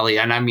love Prince Ali,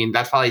 and I mean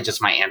that's probably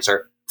just my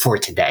answer for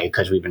today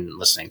because we've been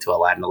listening to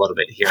Aladdin a little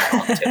bit here.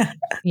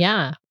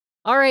 Yeah.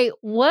 All right.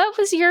 What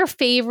was your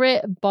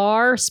favorite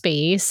bar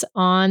space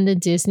on the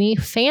Disney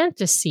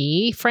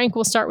Fantasy? Frank,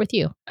 we'll start with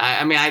you.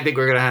 I mean, I think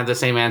we're going to have the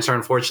same answer,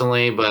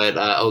 unfortunately, but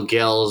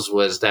O'Gill's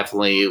was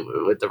definitely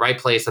with the right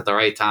place at the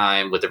right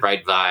time with the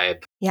right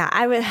vibe. Yeah,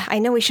 I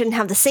know we shouldn't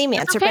have the same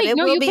answer, okay. but it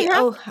no, will be.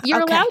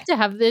 You're okay. allowed to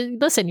have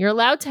you're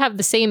allowed to have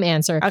the same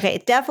answer. Okay,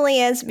 it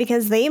definitely is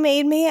because they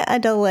made me a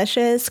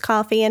delicious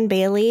coffee and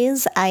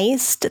Bailey's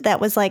iced that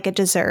was like a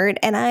dessert,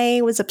 and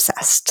I was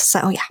obsessed.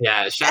 So yeah.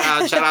 Yeah,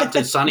 shout out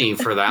to Sunny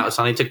for that.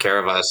 Sunny took care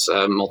of us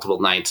multiple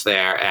nights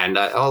there, and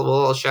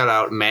we'll shout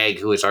out Meg,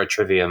 who is our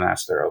trivia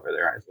master over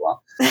there as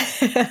well.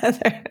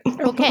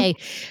 Okay,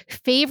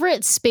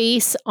 favorite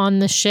space on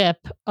the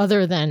ship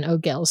other than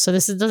O'Gill's. So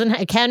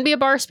it can be a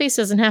bar space,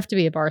 doesn't have to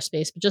be a bar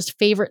space, but just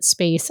favorite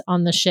space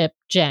on the ship,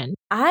 Jen.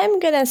 I'm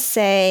gonna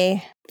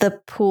say the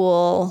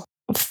pool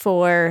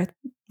for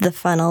the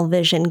funnel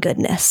vision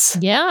goodness.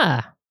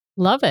 Yeah,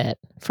 love it.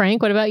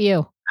 Frank, what about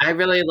you? I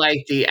really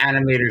like the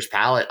animator's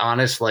palette.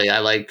 Honestly, I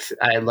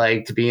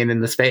liked being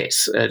in the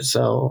space,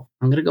 so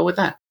I'm gonna go with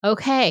that.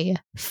 Okay,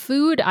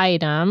 food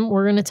item.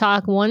 We're gonna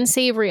talk one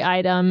savory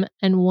item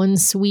and one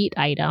sweet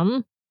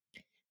item.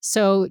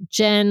 So,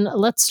 Jen,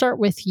 let's start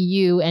with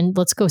you, and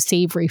let's go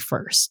savory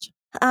first.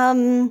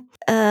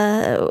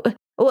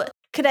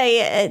 Could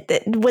I,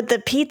 would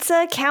the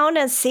pizza count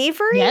as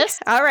savory? Yes.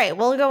 All right,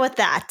 we'll go with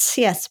that.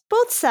 Yes,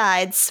 both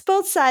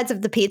sides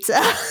of the pizza.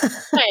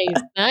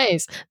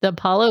 Nice. The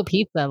Apollo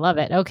pizza, love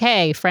it.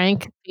 Okay,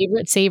 Frank,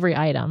 favorite savory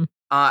item.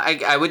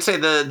 I would say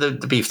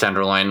the beef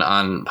tenderloin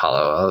on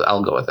Apollo.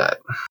 I'll go with that.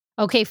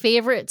 Okay,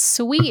 favorite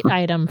sweet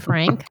item,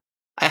 Frank.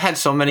 I had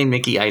so many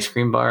Mickey ice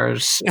cream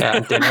bars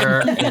at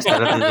dinner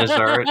instead of the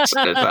desserts.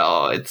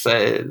 So it's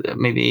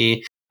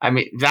maybe. I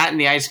mean, that and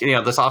the ice,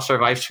 the soft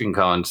serve ice cream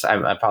cones,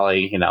 I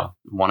probably,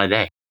 one a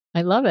day.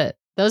 I love it.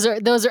 Those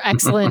are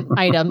excellent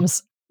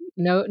items.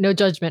 No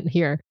judgment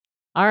here.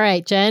 All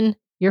right, Jen,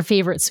 your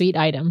favorite sweet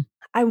item.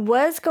 I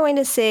was going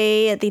to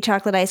say the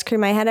chocolate ice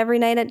cream I had every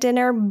night at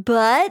dinner,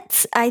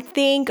 but I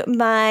think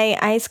my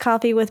iced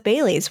coffee with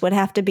Bailey's would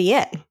have to be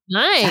it.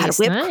 Nice.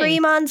 Whipped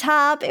cream on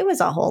top. It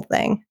was a whole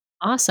thing.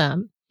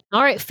 Awesome.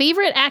 All right,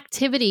 favorite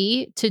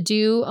activity to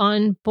do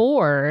on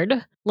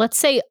board. Let's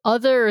say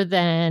other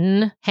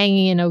than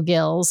hanging in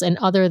O'Gill's and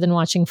other than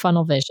watching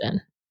Funnel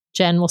Vision.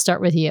 Jen, we'll start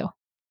with you.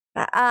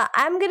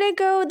 I'm going to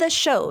go the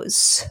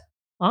shows.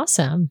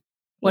 Awesome.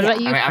 What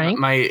about you, Frank?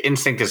 My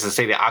instinct is to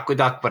say the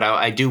Aqueduct, but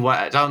I do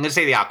want. So I'm going to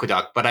say the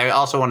Aqueduct, but I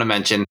also want to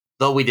mention,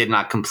 though we did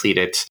not complete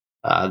it,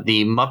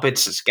 the Muppets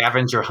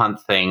scavenger hunt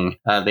thing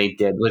they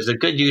did was a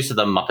good use of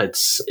the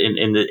Muppets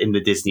in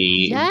the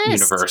Disney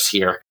universe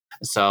here.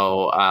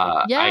 So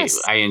I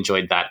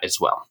enjoyed that as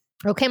well.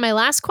 Okay, my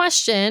last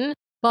question.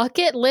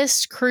 Bucket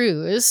list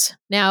cruise.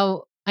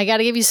 Now, I got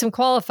to give you some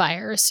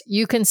qualifiers.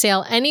 You can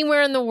sail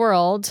anywhere in the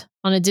world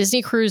on a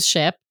Disney cruise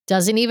ship.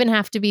 Doesn't even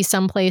have to be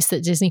someplace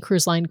that Disney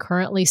Cruise Line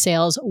currently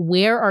sails.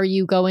 Where are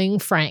you going,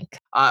 Frank?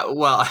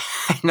 Well,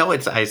 I know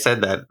I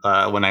said that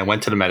when I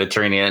went to the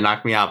Mediterranean, it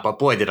knocked me out, but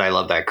boy, did I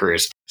love that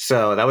cruise.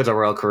 So that was a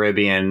Royal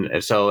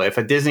Caribbean. So if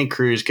a Disney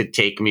cruise could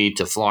take me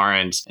to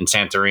Florence and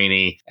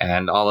Santorini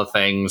and all the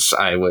things,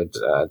 I would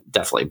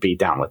definitely be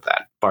down with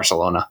that.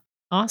 Barcelona.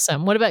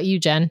 Awesome. What about you,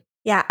 Jen?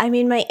 Yeah, I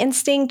mean, my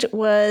instinct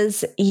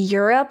was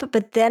Europe,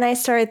 but then I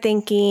started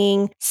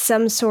thinking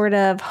some sort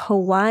of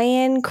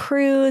Hawaiian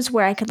cruise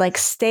where I could like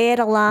stay at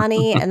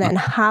Alani and then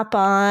hop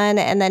on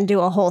and then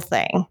do a whole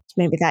thing.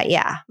 Maybe that,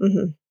 yeah.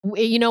 Mm-hmm.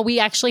 You know, we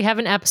actually have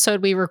an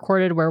episode we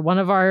recorded where one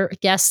of our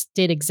guests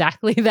did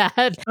exactly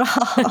that.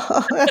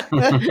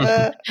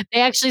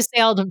 They actually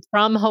sailed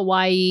from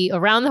Hawaii,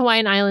 around the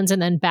Hawaiian Islands,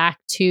 and then back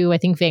to, I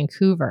think,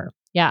 Vancouver.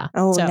 Yeah.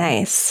 Oh,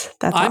 nice.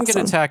 That's I'm awesome.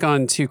 going to tack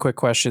on 2 quick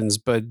questions,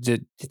 but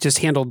just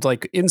handled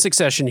like in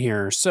succession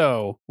here.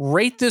 So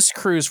rate this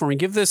cruise for me.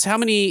 Give this, how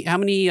many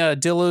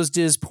Dillo's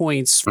Diz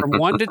points from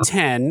 1 to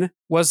 10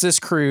 was this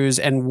cruise,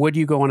 and would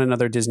you go on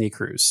another Disney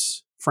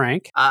cruise?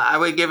 Frank? I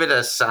would give it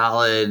a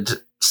solid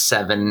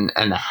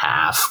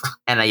 7.5.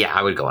 And yeah,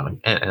 I would go on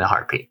in a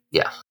heartbeat.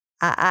 Yeah.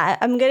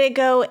 I'm going to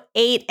go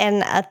 8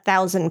 and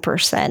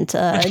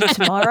 1,000%.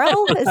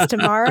 Tomorrow? Is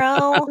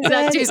tomorrow? Is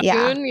that too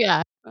Yeah. soon?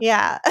 Yeah.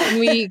 Yeah. Can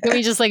we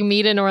just like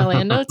meet in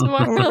Orlando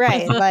tomorrow?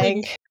 Right.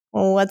 Like,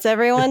 what's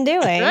everyone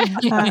doing?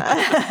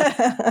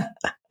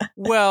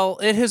 Well,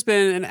 it has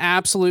been an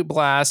absolute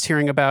blast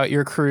hearing about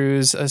your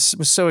cruise. I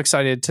was so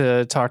excited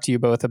to talk to you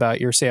both about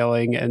your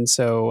sailing, and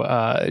so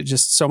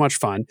just so much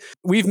fun.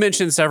 We've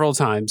mentioned several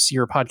times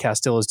your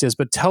podcast, Dillo's Diz,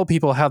 but tell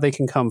people how they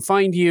can come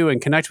find you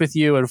and connect with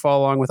you and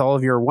follow along with all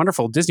of your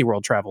wonderful Disney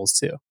World travels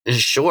too.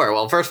 Sure.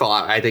 Well, first of all,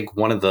 I think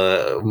one of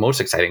the most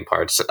exciting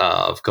parts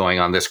of going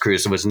on this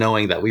cruise was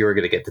knowing that we were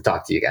going to get to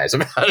talk to you guys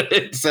about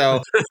it.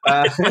 So,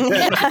 so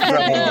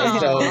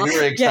we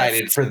were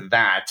excited for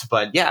that.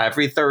 But yeah,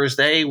 every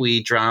Thursday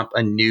we drop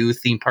a new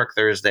Theme Park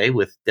Thursday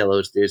with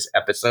Dillo's Diz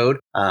episode.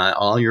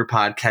 All your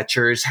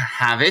podcatchers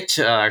have it.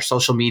 Our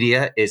social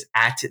media is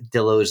at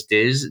Dillo's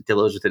Diz,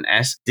 Dillo's with an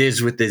S,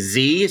 Diz with the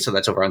Z. So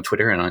that's over on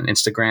Twitter and on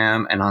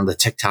Instagram and on the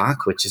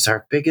TikTok, which is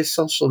our biggest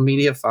social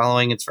media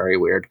following. It's very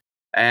weird.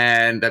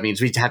 And that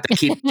means we have to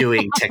keep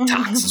doing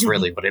TikToks is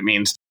really what it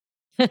means.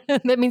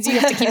 That means you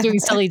have to keep doing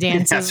silly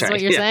dances, That's is what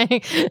right, you're saying.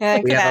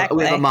 Exactly.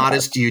 We have a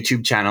modest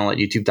YouTube channel at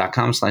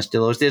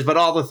youtube.com/DillosDiz, but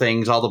all the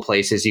things, all the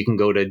places, you can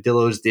go to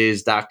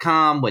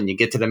DillosDiz.com. When you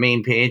get to the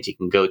main page, you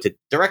can go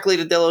directly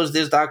to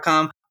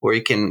DillosDiz.com, or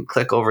you can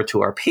click over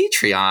to our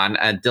Patreon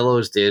at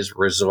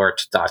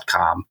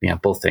DillosDizResort.com. Yeah,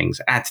 both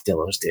things at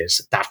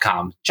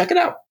DillosDiz.com. Check it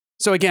out.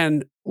 So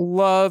again,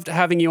 loved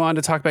having you on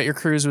to talk about your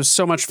cruise. It was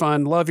so much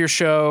fun. Love your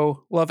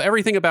show. Love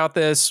everything about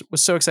this.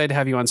 Was so excited to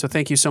have you on. So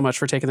thank you so much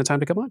for taking the time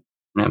to come on.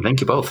 Yeah,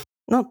 thank you both.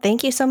 Well,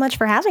 thank you so much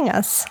for having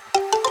us.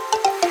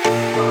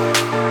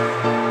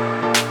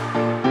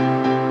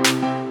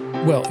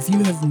 Well, if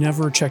you have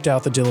never checked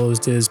out the Dillo's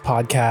Diz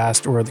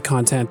podcast or the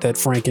content that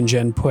Frank and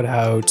Jen put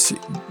out,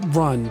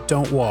 run,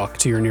 don't walk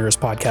to your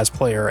nearest podcast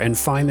player and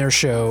find their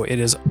show. It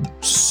is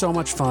so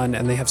much fun,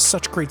 and they have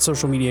such great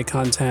social media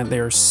content. They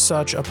are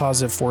such a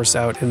positive force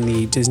out in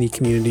the Disney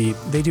community.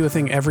 They do a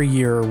thing every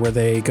year where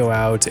they go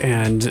out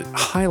and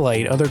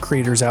highlight other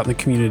creators out in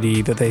the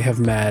community that they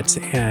have met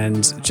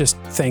and just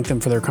thank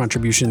them for their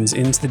contributions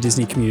into the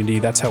Disney community.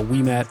 That's how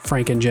we met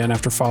Frank and Jen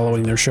after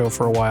following their show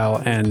for a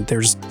while, and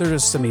they're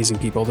just amazing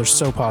people. They're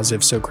so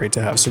positive, so great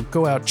to have. So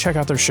go out, check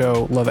out their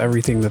show, love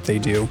everything that they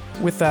do.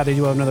 With that, I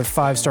do have another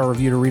 5-star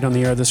review to read on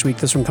the air this week.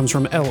 This one comes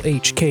from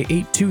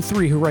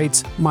LHK823, who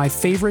writes, "My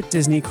favorite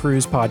Disney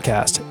cruise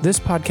podcast. This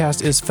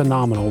podcast is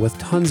phenomenal with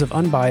tons of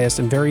unbiased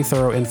and very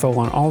thorough info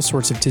on all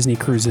sorts of Disney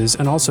cruises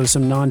and also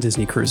some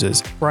non-Disney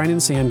cruises. Brian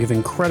and Sam give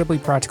incredibly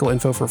practical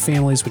info for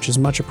families, which is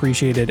much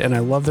appreciated, and I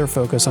love their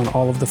focus on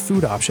all of the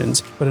food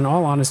options. But in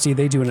all honesty,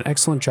 they do an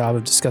excellent job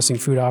of discussing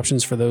food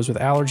options for those with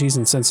allergies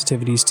and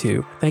sensitivities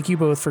too. Thank you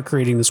both for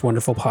creating this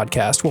wonderful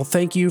podcast." Well,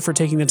 thank you for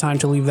taking the time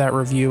to leave that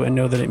review, and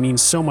know that it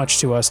means so much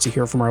to us to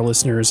hear from our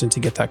listeners and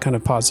to get that kind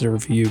of positive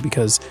review,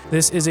 because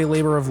this is a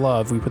labor of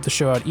love. We put the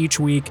show out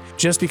each week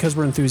just because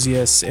we're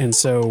enthusiasts, and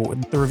so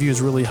the reviews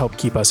really help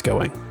keep us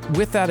going.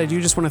 With that, I do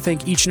just want to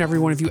thank each and every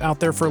one of you out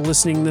there for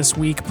listening this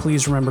week.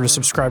 Please remember to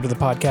subscribe to the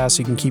podcast so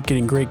you can keep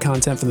getting great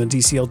content from the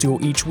DCL Duo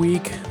each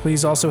week.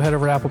 Please also head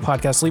over to Apple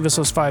Podcasts, leave us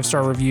those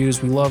 5-star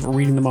reviews. We love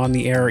reading them on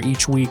the air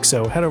each week,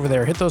 so head over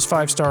there, hit those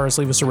 5 stars,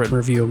 leave us a written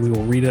review, and we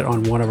will read it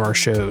on one of our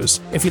shows.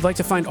 If you'd like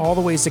to find all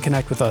the ways to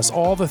connect with us,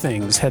 all the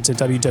things, head to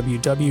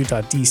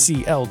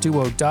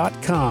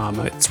www.dclduo.com.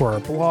 It's where our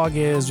blog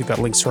is. We've got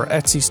links to our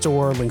Etsy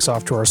store, links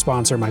off to our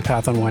sponsor, My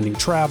Path Unwinding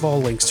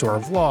Travel, links to our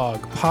vlog,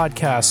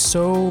 podcast,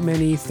 so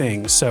many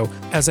things. So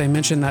as I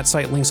mentioned, that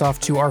site links off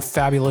to our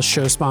fabulous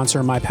show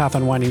sponsor, My Path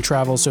Unwinding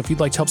Travel. So if you'd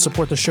like to help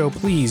support the show,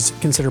 please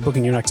consider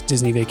booking your next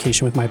Disney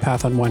vacation with My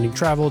Path Unwinding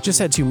Travel. Just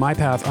head to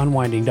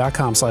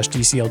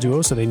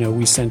mypathunwinding.com/DCLDuo so they know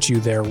we sent you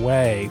their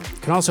way. You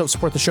can also help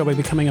support the show by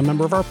becoming a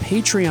member of our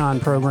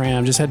Patreon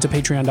program. Just head to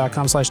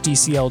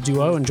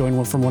patreon.com/DCLDuo and join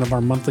one of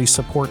our monthly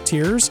support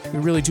tiers. We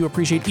really do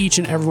appreciate each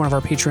and every one of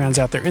our Patreons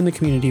out there in the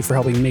community for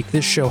helping make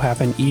this show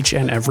happen each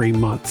and every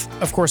month.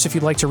 Of course, if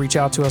you'd like to reach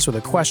out to us with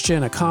a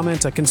question, a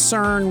comment, a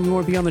concern, we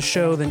want to be on the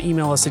show, then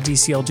email us at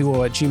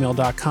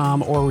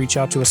dclduo@gmail.com or reach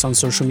out to us on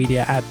social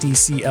media at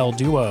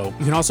DCLDuo.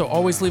 You can also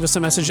always also leave us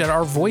a message at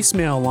our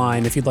voicemail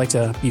line if you'd like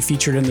to be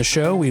featured in the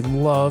show. We'd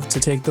love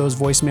to take those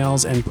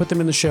voicemails and put them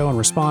in the show and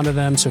respond to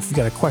them. So if you've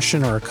got a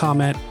question or a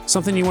comment,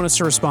 something you want us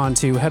to respond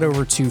to, head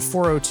over to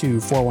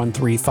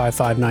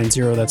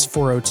 402-413-5590. That's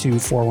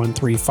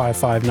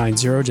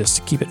 402-413-5590, just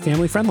to keep it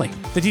family friendly.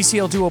 The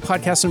DCL Duo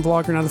podcast and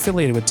vlog are not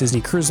affiliated with Disney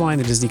Cruise Line,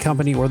 the Disney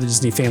Company, or the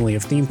Disney family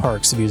of theme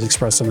parks. The views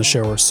expressed on the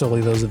show are solely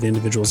those of the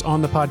individuals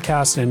on the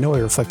podcast and in no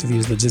way reflect the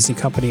views of the Disney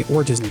Company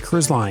or Disney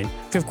Cruise Line.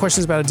 If you have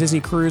questions about a Disney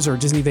cruise or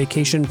Disney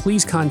vacation,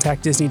 please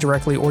contact Disney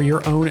directly or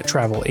your own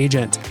travel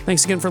agent.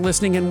 Thanks again for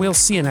listening, and we'll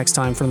see you next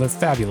time for another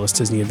fabulous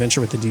Disney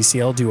adventure with the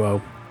DCL Duo.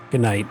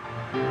 Good night.